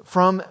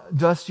 from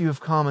dust you have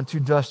come and to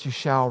dust you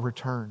shall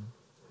return.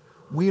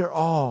 We are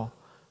all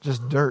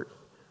just dirt.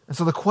 And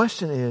so the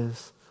question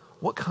is,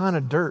 what kind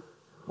of dirt,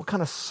 what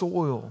kind of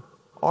soil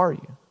are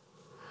you?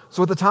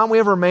 So with the time we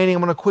have remaining,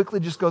 I'm going to quickly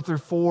just go through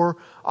 4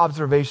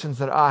 observations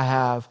that I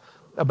have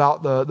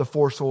about the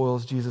 4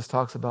 soils Jesus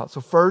talks about.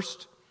 So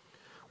first,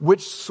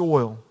 which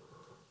soil?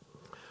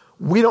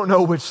 We don't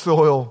know which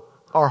soil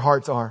our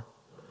hearts are.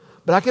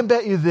 But I can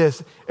bet you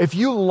this, if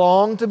you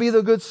long to be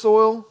the good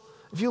soil,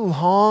 if you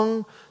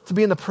long to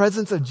be in the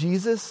presence of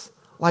Jesus,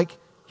 like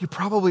you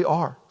probably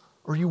are,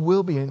 or you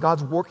will be, and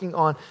God's working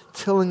on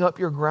tilling up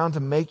your ground to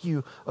make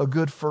you a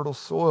good fertile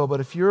soil.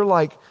 But if you're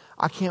like,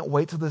 I can't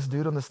wait till this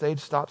dude on the stage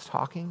stops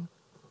talking,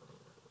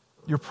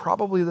 you're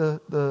probably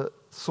the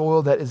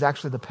soil that is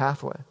actually the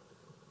pathway.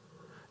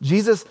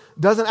 Jesus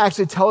doesn't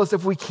actually tell us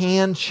if we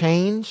can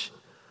change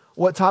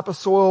what type of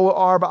soil we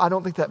are, but I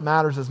don't think that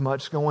matters as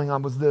much. Going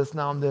on was this,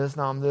 now I'm this,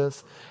 now I'm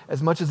this.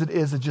 As much as it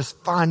is just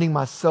finding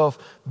myself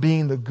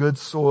being the good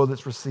soil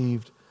that's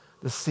received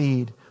the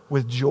seed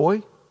with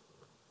joy,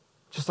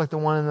 just like the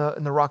one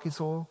in the rocky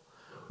soil,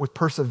 with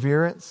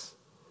perseverance,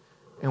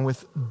 and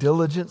with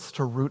diligence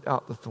to root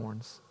out the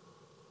thorns.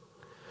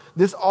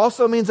 This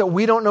also means that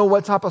we don't know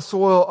what type of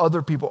soil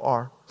other people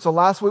are. So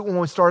last week when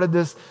we started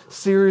this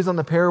series on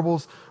the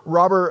parables,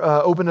 Robert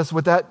opened us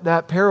with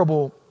that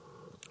parable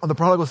on the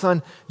prodigal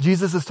son.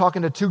 Jesus is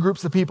talking to two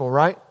groups of people,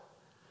 right?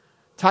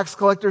 Tax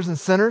collectors and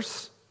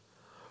sinners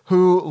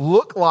who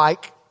look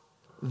like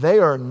they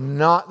are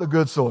not the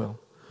good soil.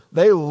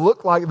 They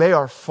look like they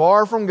are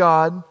far from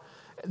God.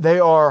 They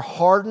are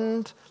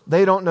hardened.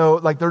 They don't know,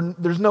 like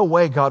there's no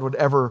way God would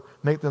ever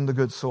make them the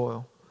good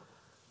soil.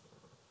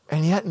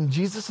 And yet in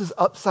Jesus'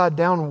 upside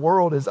down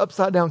world, his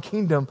upside down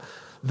kingdom,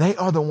 they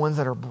are the ones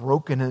that are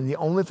broken. And the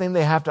only thing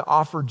they have to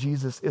offer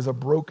Jesus is a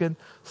broken,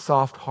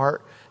 soft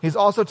heart. He's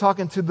also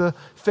talking to the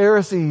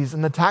Pharisees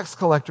and the tax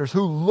collectors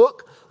who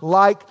look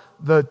like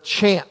the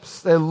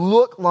champs. They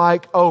look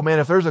like, oh man,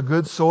 if there's a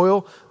good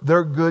soil,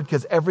 they're good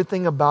because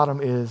everything about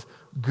them is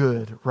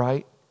good,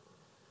 right?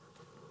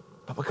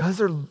 But because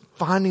they're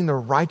finding their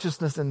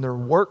righteousness in their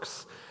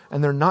works,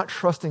 and they're not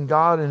trusting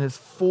God and his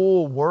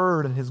full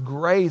word and his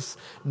grace,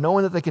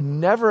 knowing that they can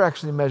never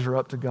actually measure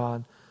up to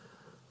God,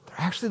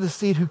 they're actually the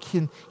seed who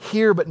can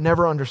hear but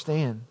never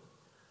understand.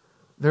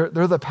 They're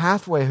the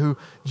pathway who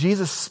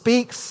Jesus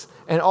speaks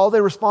and all they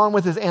respond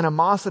with is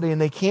animosity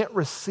and they can't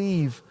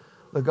receive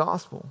the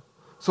gospel.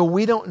 So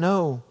we don't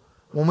know.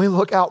 When we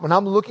look out, when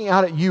I'm looking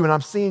out at you and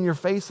I'm seeing your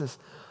faces,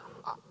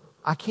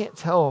 I can't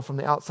tell from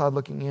the outside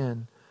looking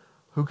in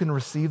who can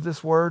receive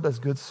this word as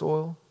good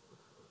soil,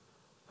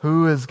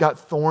 who has got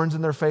thorns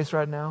in their face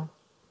right now,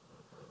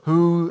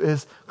 who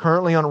is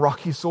currently on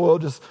rocky soil,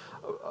 just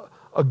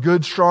a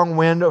good strong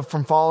wind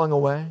from falling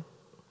away,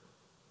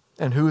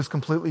 and who is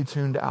completely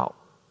tuned out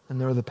and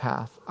they're the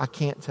path. I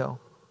can't tell.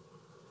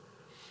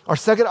 Our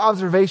second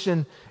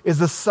observation is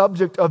the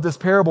subject of this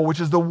parable, which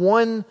is the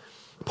one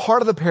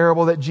part of the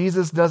parable that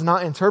Jesus does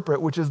not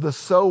interpret, which is the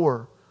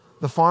sower,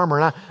 the farmer.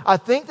 And I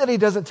think that he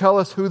doesn't tell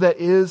us who that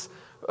is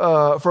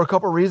for a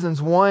couple of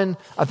reasons. One,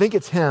 I think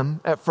it's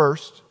him at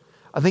first.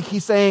 I think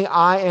he's saying,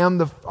 I'm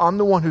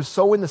the one who's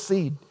sowing the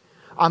seed.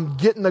 I'm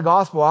getting the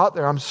gospel out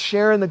there. I'm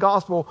sharing the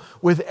gospel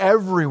with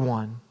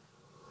everyone.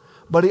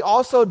 But he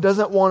also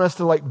doesn't want us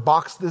to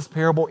box this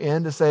parable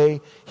in to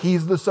say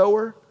he's the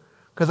sower.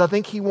 Because I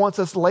think he wants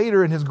us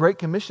later in his Great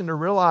Commission to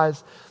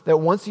realize that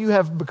once you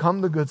have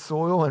become the good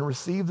soil and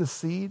received the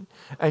seed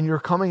and you're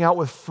coming out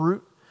with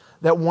fruit,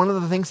 that one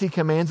of the things he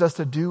commands us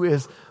to do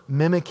is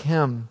mimic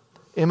him,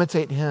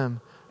 imitate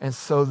him, and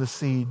sow the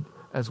seed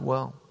as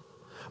well.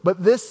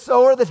 But this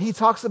sower that he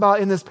talks about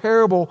in this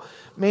parable,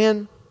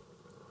 man,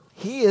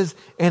 he is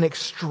an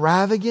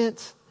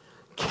extravagant,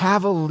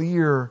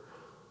 cavalier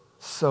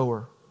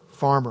sower,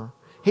 farmer.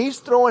 He's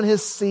throwing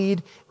his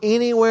seed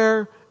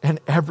anywhere and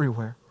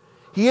everywhere.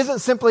 He isn't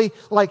simply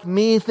like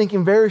me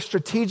thinking very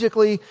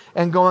strategically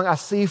and going, I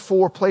see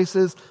 4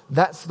 places.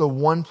 That's the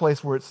one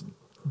place where it's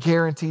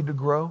guaranteed to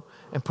grow,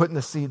 and putting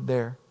the seed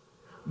there.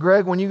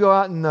 Greg, when you go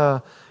out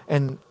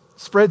and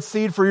spread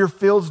seed for your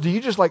fields, do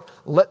you just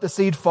let the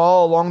seed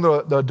fall along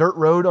the dirt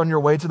road on your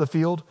way to the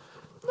field?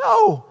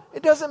 No,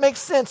 it doesn't make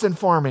sense in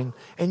farming.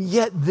 And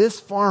yet this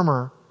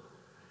farmer,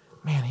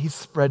 man, he's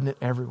spreading it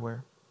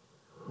everywhere.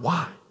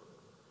 Why?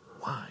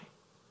 Why?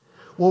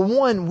 Well,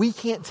 one, we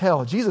can't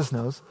tell. Jesus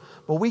knows,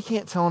 but we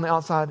can't tell on the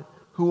outside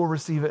who will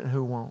receive it and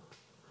who won't.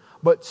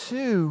 But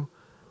two,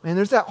 man,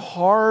 there's that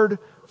hard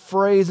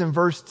phrase in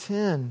verse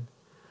 10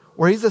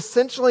 where he's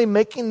essentially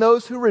making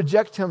those who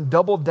reject him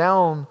double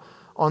down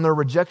on their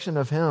rejection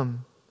of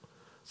him.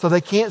 So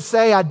they can't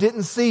say, I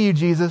didn't see you,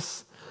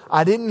 Jesus.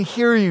 I didn't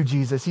hear you,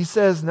 Jesus. He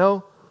says,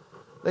 no,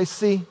 they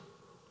see,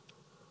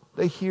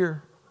 they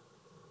hear,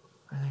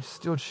 and they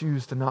still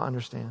choose to not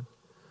understand.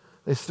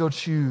 They still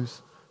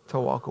choose to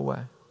walk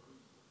away.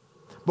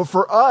 But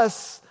for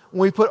us,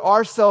 when we put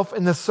ourselves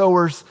in the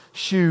sower's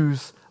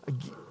shoes,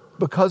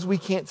 because we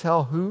can't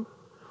tell who,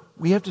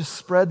 we have to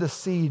spread the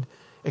seed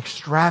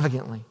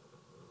extravagantly.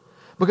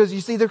 Because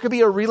you see, there could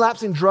be a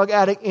relapsing drug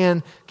addict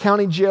in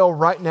county jail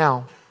right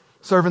now,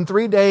 serving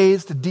 3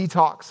 days to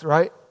detox,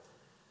 right?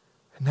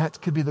 And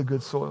that could be the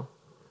good soil.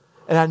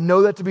 And I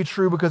know that to be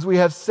true because we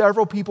have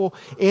several people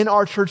in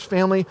our church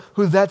family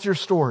who that's your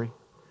story.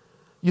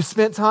 You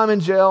spent time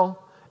in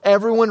jail.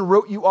 Everyone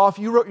wrote you off.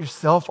 You wrote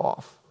yourself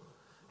off.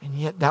 And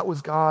yet that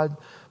was God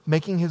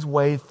making his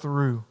way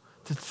through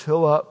to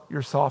till up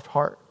your soft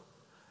heart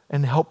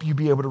and help you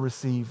be able to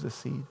receive the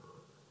seed.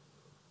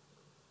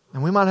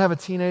 And we might have a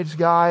teenage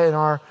guy in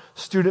our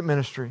student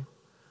ministry.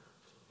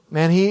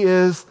 Man, he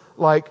is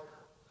like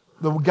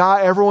the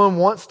guy everyone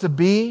wants to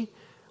be.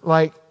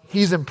 Like,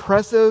 he's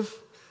impressive.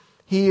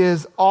 He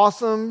is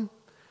awesome.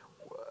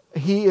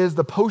 He is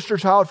the poster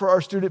child for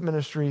our student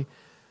ministry.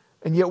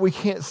 And yet we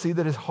can't see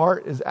that his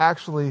heart is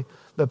actually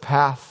the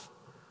path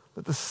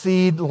that the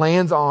seed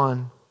lands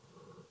on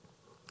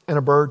and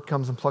a bird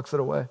comes and plucks it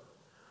away.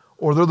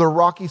 Or they're the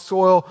rocky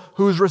soil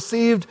who's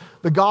received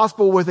the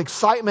gospel with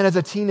excitement as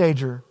a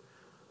teenager.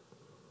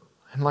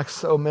 And like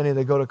so many,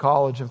 they go to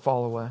college and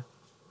fall away.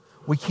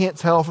 We can't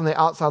tell from the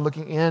outside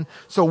looking in.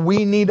 So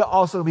we need to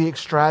also be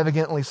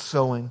extravagantly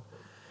sowing.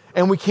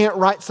 And we can't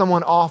write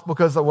someone off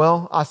because,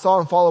 well, I saw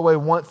them fall away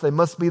once. They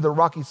must be the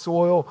rocky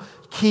soil.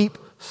 Keep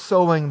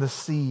sowing the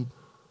seed.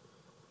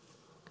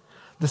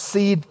 The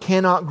seed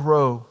cannot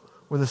grow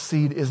where the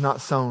seed is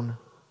not sown.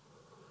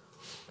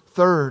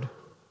 Third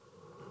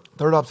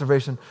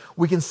observation,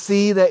 we can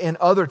see that in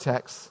other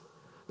texts,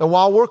 that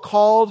while we're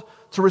called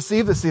to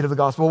receive the seed of the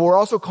gospel, we're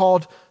also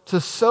called to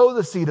sow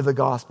the seed of the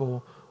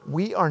gospel.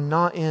 We are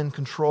not in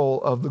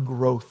control of the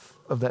growth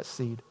of that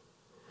seed.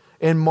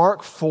 In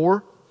Mark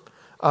 4,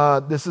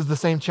 this is the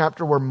same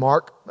chapter where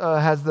Mark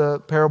has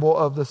the parable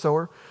of the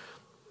sower.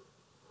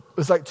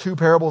 It's like 2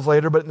 parables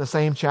later, but in the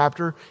same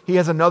chapter, he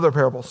has another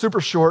parable.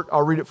 Super short.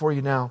 I'll read it for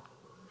you now.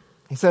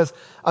 He says,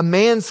 a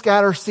man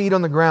scatters seed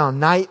on the ground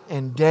night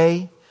and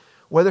day.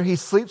 Whether he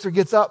sleeps or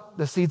gets up,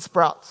 the seed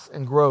sprouts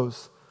and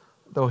grows,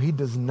 though he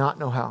does not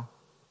know how.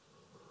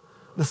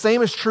 The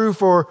same is true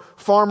for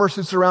farmers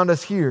who surround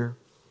us here.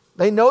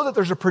 They know that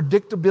there's a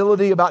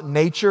predictability about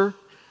nature,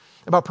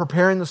 about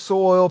preparing the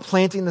soil,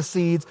 planting the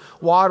seeds,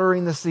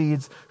 watering the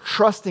seeds,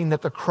 trusting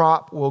that the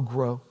crop will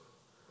grow.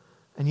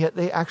 And yet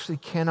they actually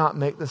cannot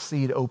make the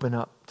seed open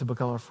up to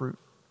become a fruit.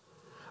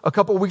 A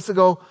couple of weeks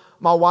ago,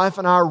 my wife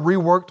and I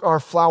reworked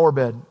our flower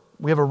bed.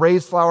 We have a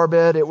raised flower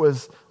bed. It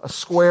was a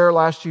square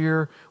last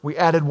year. We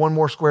added 1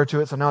 more square to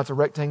it, so now it's a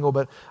rectangle.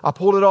 But I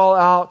pulled it all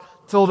out,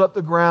 tilled up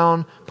the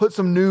ground, put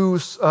some new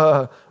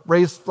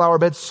raised flower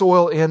bed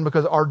soil in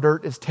because our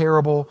dirt is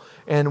terrible,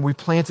 and we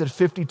planted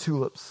 50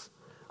 tulips.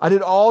 I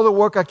did all the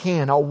work I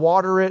can. I'll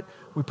water it.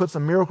 We put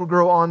some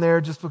Miracle-Gro on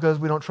there just because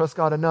we don't trust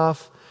God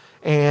enough.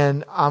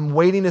 And I'm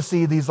waiting to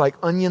see these like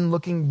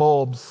onion-looking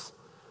bulbs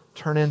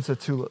turn into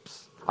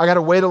tulips. I got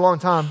to wait a long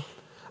time.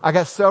 I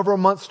got several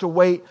months to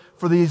wait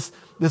for this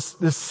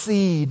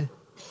seed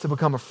to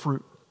become a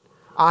fruit.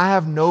 I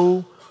have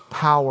no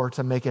power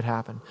to make it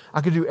happen.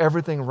 I could do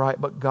everything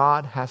right, but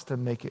God has to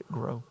make it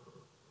grow.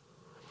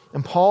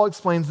 And Paul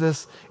explains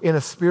this in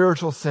a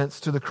spiritual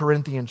sense to the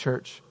Corinthian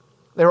church.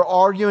 They were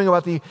arguing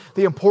about the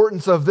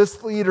importance of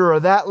this leader or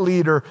that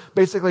leader,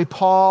 basically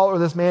Paul or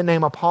this man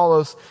named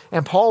Apollos.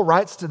 And Paul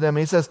writes to them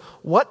and he says,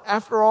 what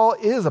after all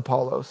is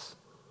Apollos?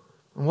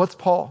 And what's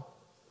Paul?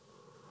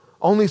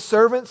 Only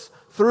servants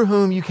through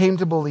whom you came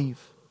to believe.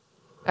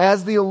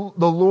 As the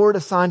Lord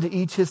assigned to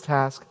each his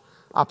task,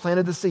 I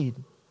planted the seed,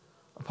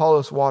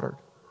 Apollos watered,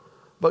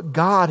 but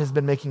God has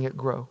been making it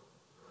grow.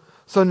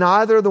 So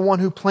neither the one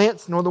who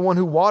plants nor the one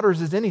who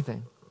waters is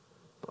anything,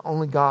 but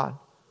only God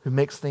who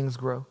makes things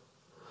grow.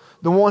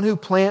 The one who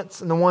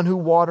plants and the one who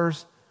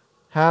waters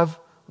have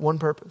one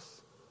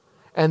purpose,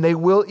 and they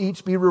will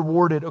each be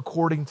rewarded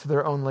according to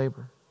their own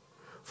labor.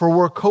 For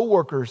we're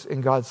co-workers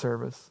in God's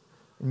service,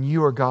 and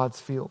you are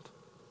God's field.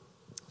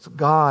 So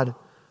God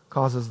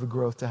causes the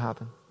growth to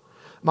happen.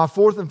 My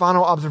fourth and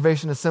final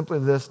observation is simply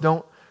this: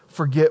 don't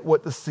forget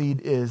what the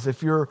seed is.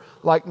 If you're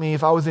like me,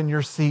 if I was in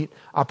your seat,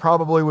 I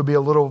probably would be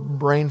a little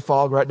brain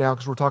fog right now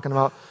because we're talking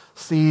about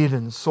seed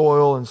and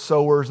soil and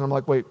sowers. And I'm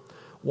like, wait,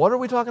 what are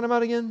we talking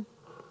about again?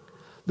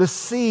 The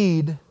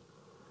seed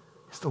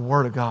is the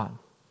Word of God.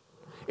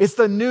 It's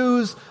the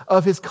news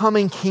of His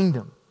coming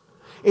kingdom.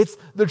 It's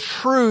the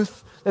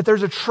truth that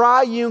there's a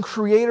triune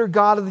creator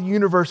God of the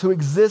universe who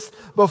exists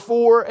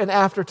before and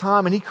after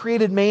time. And He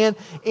created man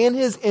in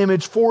His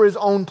image for His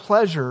own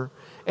pleasure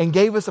and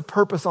gave us a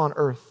purpose on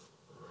earth.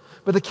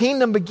 But the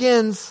kingdom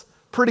begins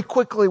pretty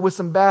quickly with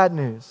some bad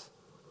news.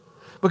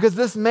 Because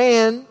this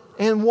man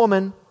and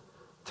woman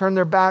turn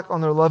their back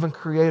on their loving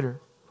creator.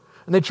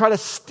 And they try to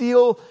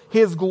steal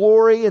His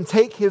glory and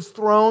take His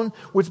throne,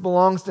 which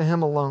belongs to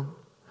Him alone.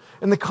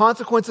 And the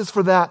consequences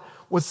for that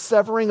was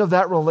severing of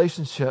that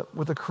relationship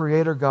with the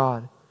Creator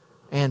God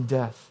and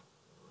death.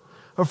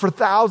 But for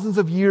thousands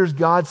of years,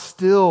 God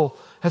still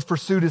has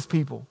pursued His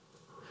people,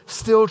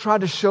 still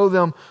tried to show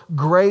them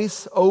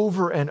grace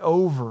over and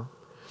over.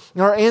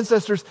 And our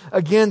ancestors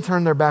again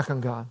turned their back on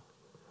God.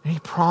 And He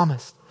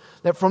promised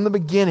that from the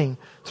beginning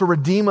to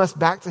redeem us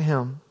back to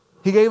Him.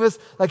 He gave us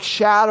like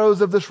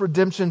shadows of this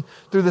redemption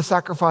through the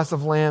sacrifice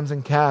of lambs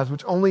and calves,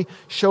 which only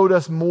showed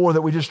us more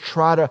that we just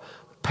try to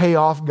pay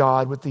off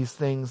God with these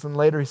things. And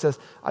later He says,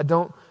 I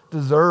don't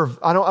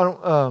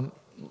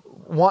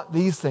want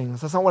these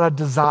things. That's not what I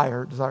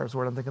desire. Desire is the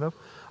word I'm thinking of.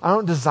 I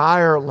don't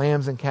desire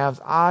lambs and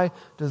calves. I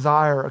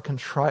desire a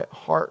contrite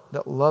heart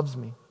that loves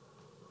me.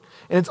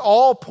 And it's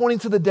all pointing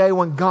to the day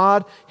when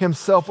God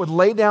Himself would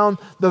lay down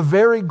the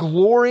very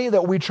glory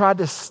that we tried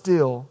to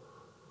steal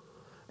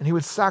and he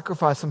would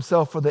sacrifice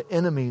himself for the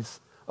enemies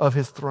of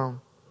his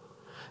throne.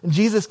 And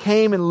Jesus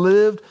came and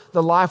lived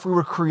the life we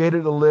were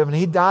created to live, and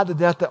he died the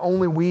death that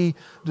only we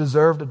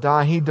deserve to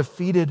die. He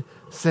defeated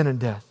sin and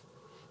death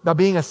by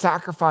being a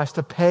sacrifice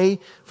to pay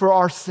for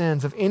our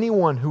sins of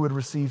anyone who would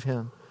receive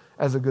him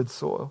as a good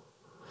soil.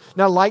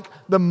 Now, like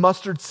the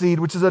mustard seed,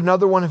 which is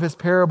another one of his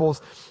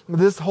parables,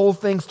 this whole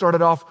thing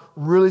started off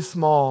really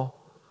small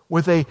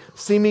with a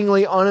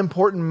seemingly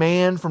unimportant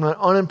man from an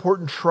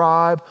unimportant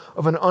tribe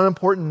of an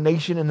unimportant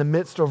nation in the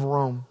midst of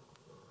Rome.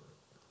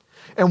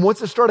 And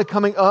once it started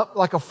coming up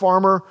like a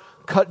farmer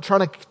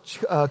trying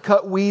to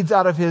cut weeds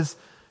out of his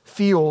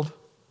field,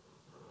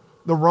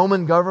 the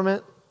Roman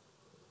government,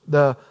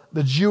 the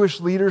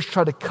Jewish leaders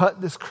tried to cut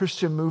this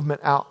Christian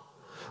movement out.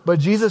 But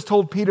Jesus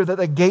told Peter that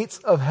the gates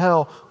of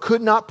hell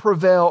could not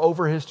prevail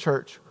over his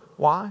church.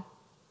 Why?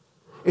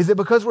 Is it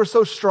because we're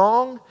so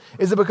strong?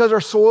 Is it because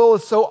our soil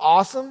is so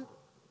awesome?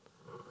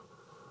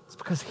 It's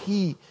because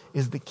he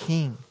is the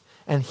king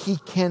and he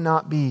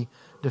cannot be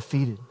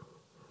defeated.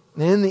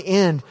 And in the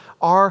end,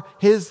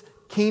 his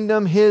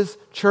kingdom, his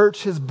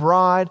church, his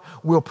bride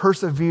will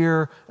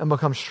persevere and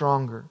become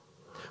stronger.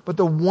 But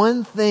the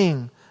one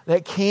thing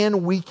that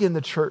can weaken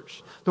the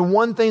church, the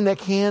one thing that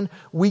can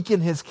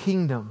weaken his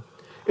kingdom,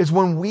 is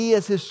when we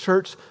as his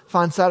church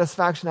find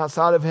satisfaction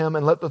outside of him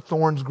and let the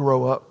thorns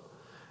grow up.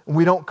 And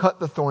we don't cut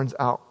the thorns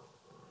out.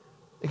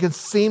 It can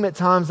seem at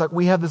times like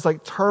we have this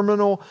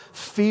terminal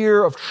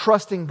fear of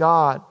trusting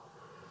God.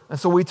 And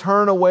so we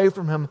turn away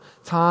from him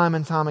time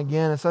and time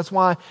again. And so that's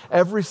why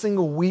every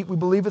single week we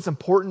believe it's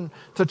important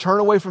to turn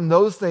away from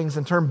those things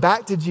and turn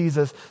back to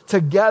Jesus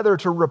together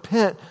to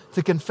repent,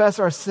 to confess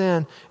our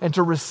sin, and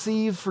to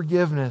receive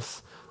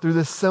forgiveness through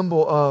this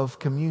symbol of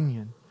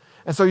communion.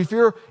 And so if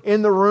you're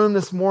in the room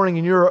this morning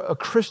and you're a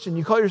Christian,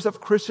 you call yourself a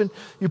Christian,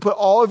 you put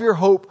all of your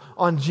hope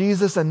on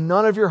Jesus and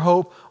none of your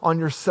hope on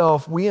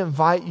yourself, we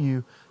invite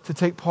you to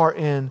take part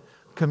in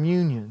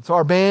communion. So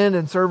our band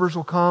and servers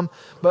will come,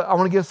 but I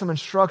want to give some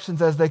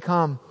instructions as they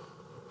come.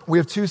 We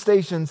have 2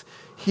 stations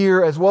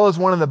here as well as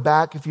one in the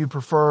back if you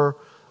prefer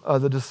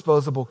the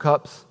disposable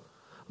cups.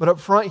 But up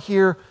front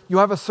here, you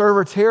have a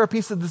server tear a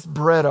piece of this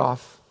bread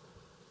off.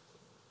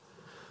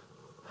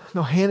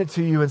 They'll hand it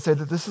to you and say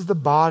that this is the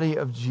body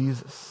of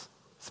Jesus.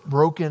 It's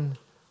broken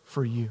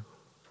for you.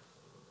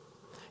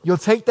 You'll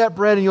take that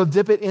bread and you'll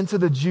dip it into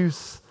the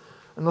juice.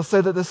 And they'll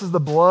say that this is the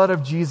blood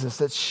of Jesus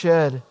that's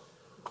shed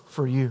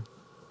for you.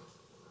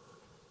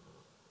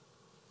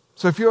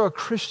 So if you're a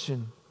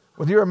Christian,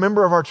 whether you're a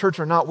member of our church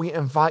or not, we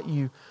invite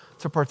you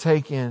to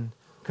partake in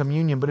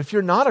communion. But if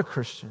you're not a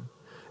Christian,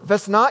 if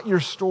that's not your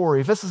story,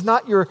 if this is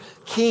not your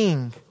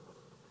king,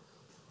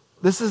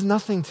 this is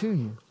nothing to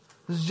you.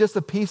 This is just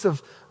a piece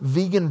of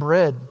vegan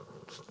bread.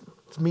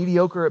 It's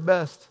mediocre at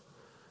best.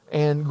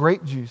 And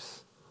grape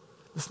juice.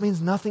 This means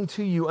nothing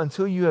to you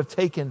until you have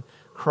taken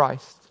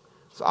Christ.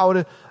 So I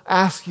would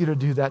ask you to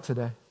do that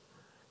today.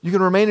 You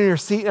can remain in your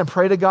seat and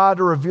pray to God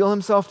to reveal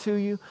himself to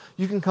you.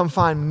 You can come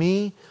find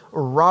me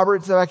or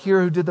Robert back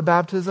here who did the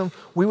baptism.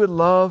 We would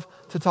love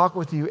to talk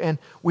with you. And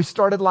we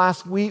started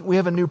last week. We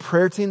have a new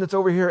prayer team that's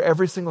over here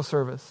every single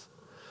service.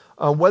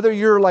 Whether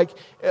you're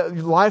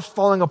your life's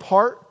falling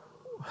apart,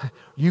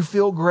 you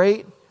feel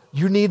great,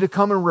 you need to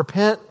come and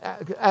repent,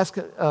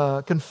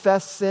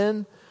 confess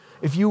sin.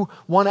 If you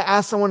want to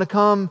ask someone to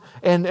come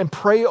and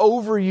pray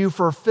over you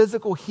for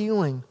physical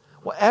healing,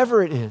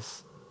 whatever it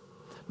is.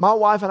 My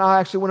wife and I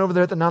actually went over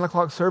there at the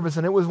 9:00 service,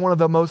 and it was one of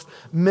the most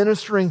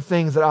ministering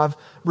things that I've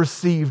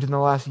received in the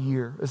last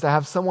year, is to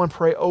have someone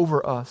pray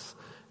over us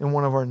in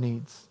one of our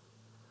needs.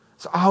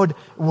 So I would,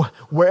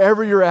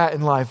 wherever you're at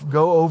in life,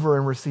 go over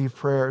and receive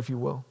prayer if you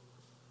will.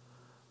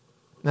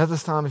 And at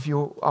this time,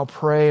 I'll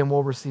pray and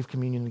we'll receive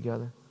communion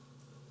together.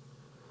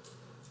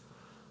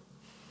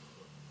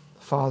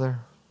 Father,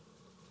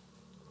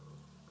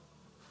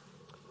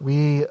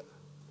 we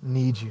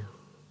need you.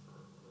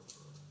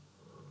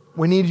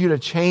 We need you to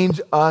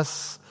change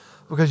us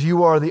because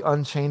you are the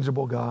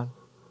unchangeable God.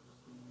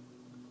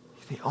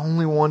 You're the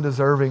only one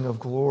deserving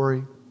of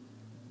glory,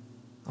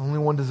 the only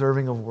one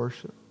deserving of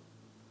worship.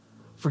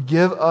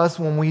 Forgive us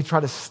when we try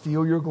to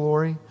steal your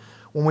glory,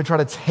 when we try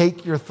to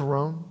take your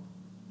throne.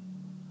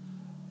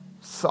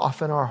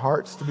 Soften our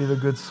hearts to be the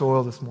good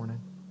soil this morning.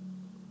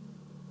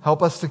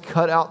 Help us to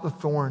cut out the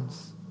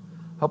thorns.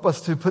 Help us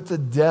to put to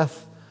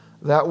death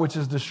that which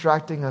is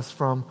distracting us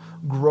from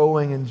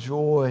growing in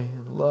joy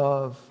and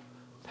love,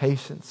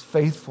 patience,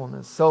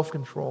 faithfulness,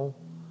 self-control,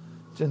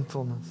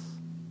 gentleness.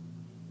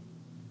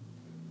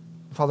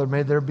 Father,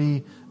 may there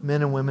be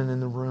men and women in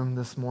the room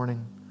this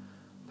morning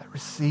that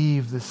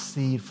receive this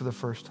seed for the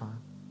first time.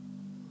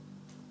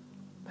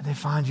 May they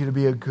find you to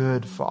be a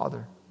good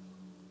Father.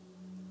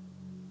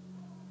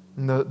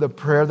 And the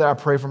prayer that I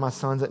pray for my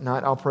sons at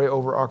night, I'll pray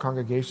over our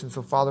congregation.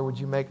 So, Father, would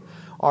you make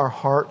our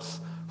hearts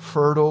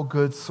fertile,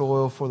 good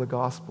soil for the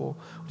gospel?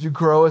 Would you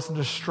grow us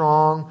into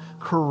strong,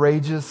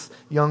 courageous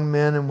young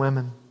men and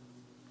women,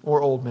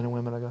 or old men and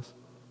women, I guess,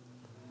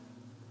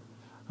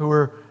 who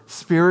are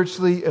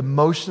spiritually,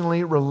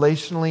 emotionally,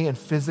 relationally, and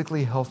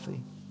physically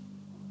healthy?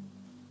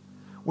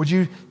 Would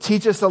you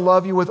teach us to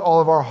love you with all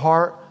of our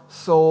heart,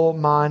 soul,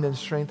 mind, and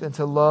strength, and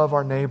to love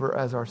our neighbor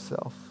as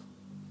ourselves.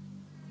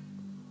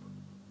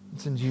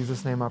 It's in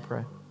Jesus' name I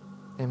pray.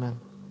 Amen.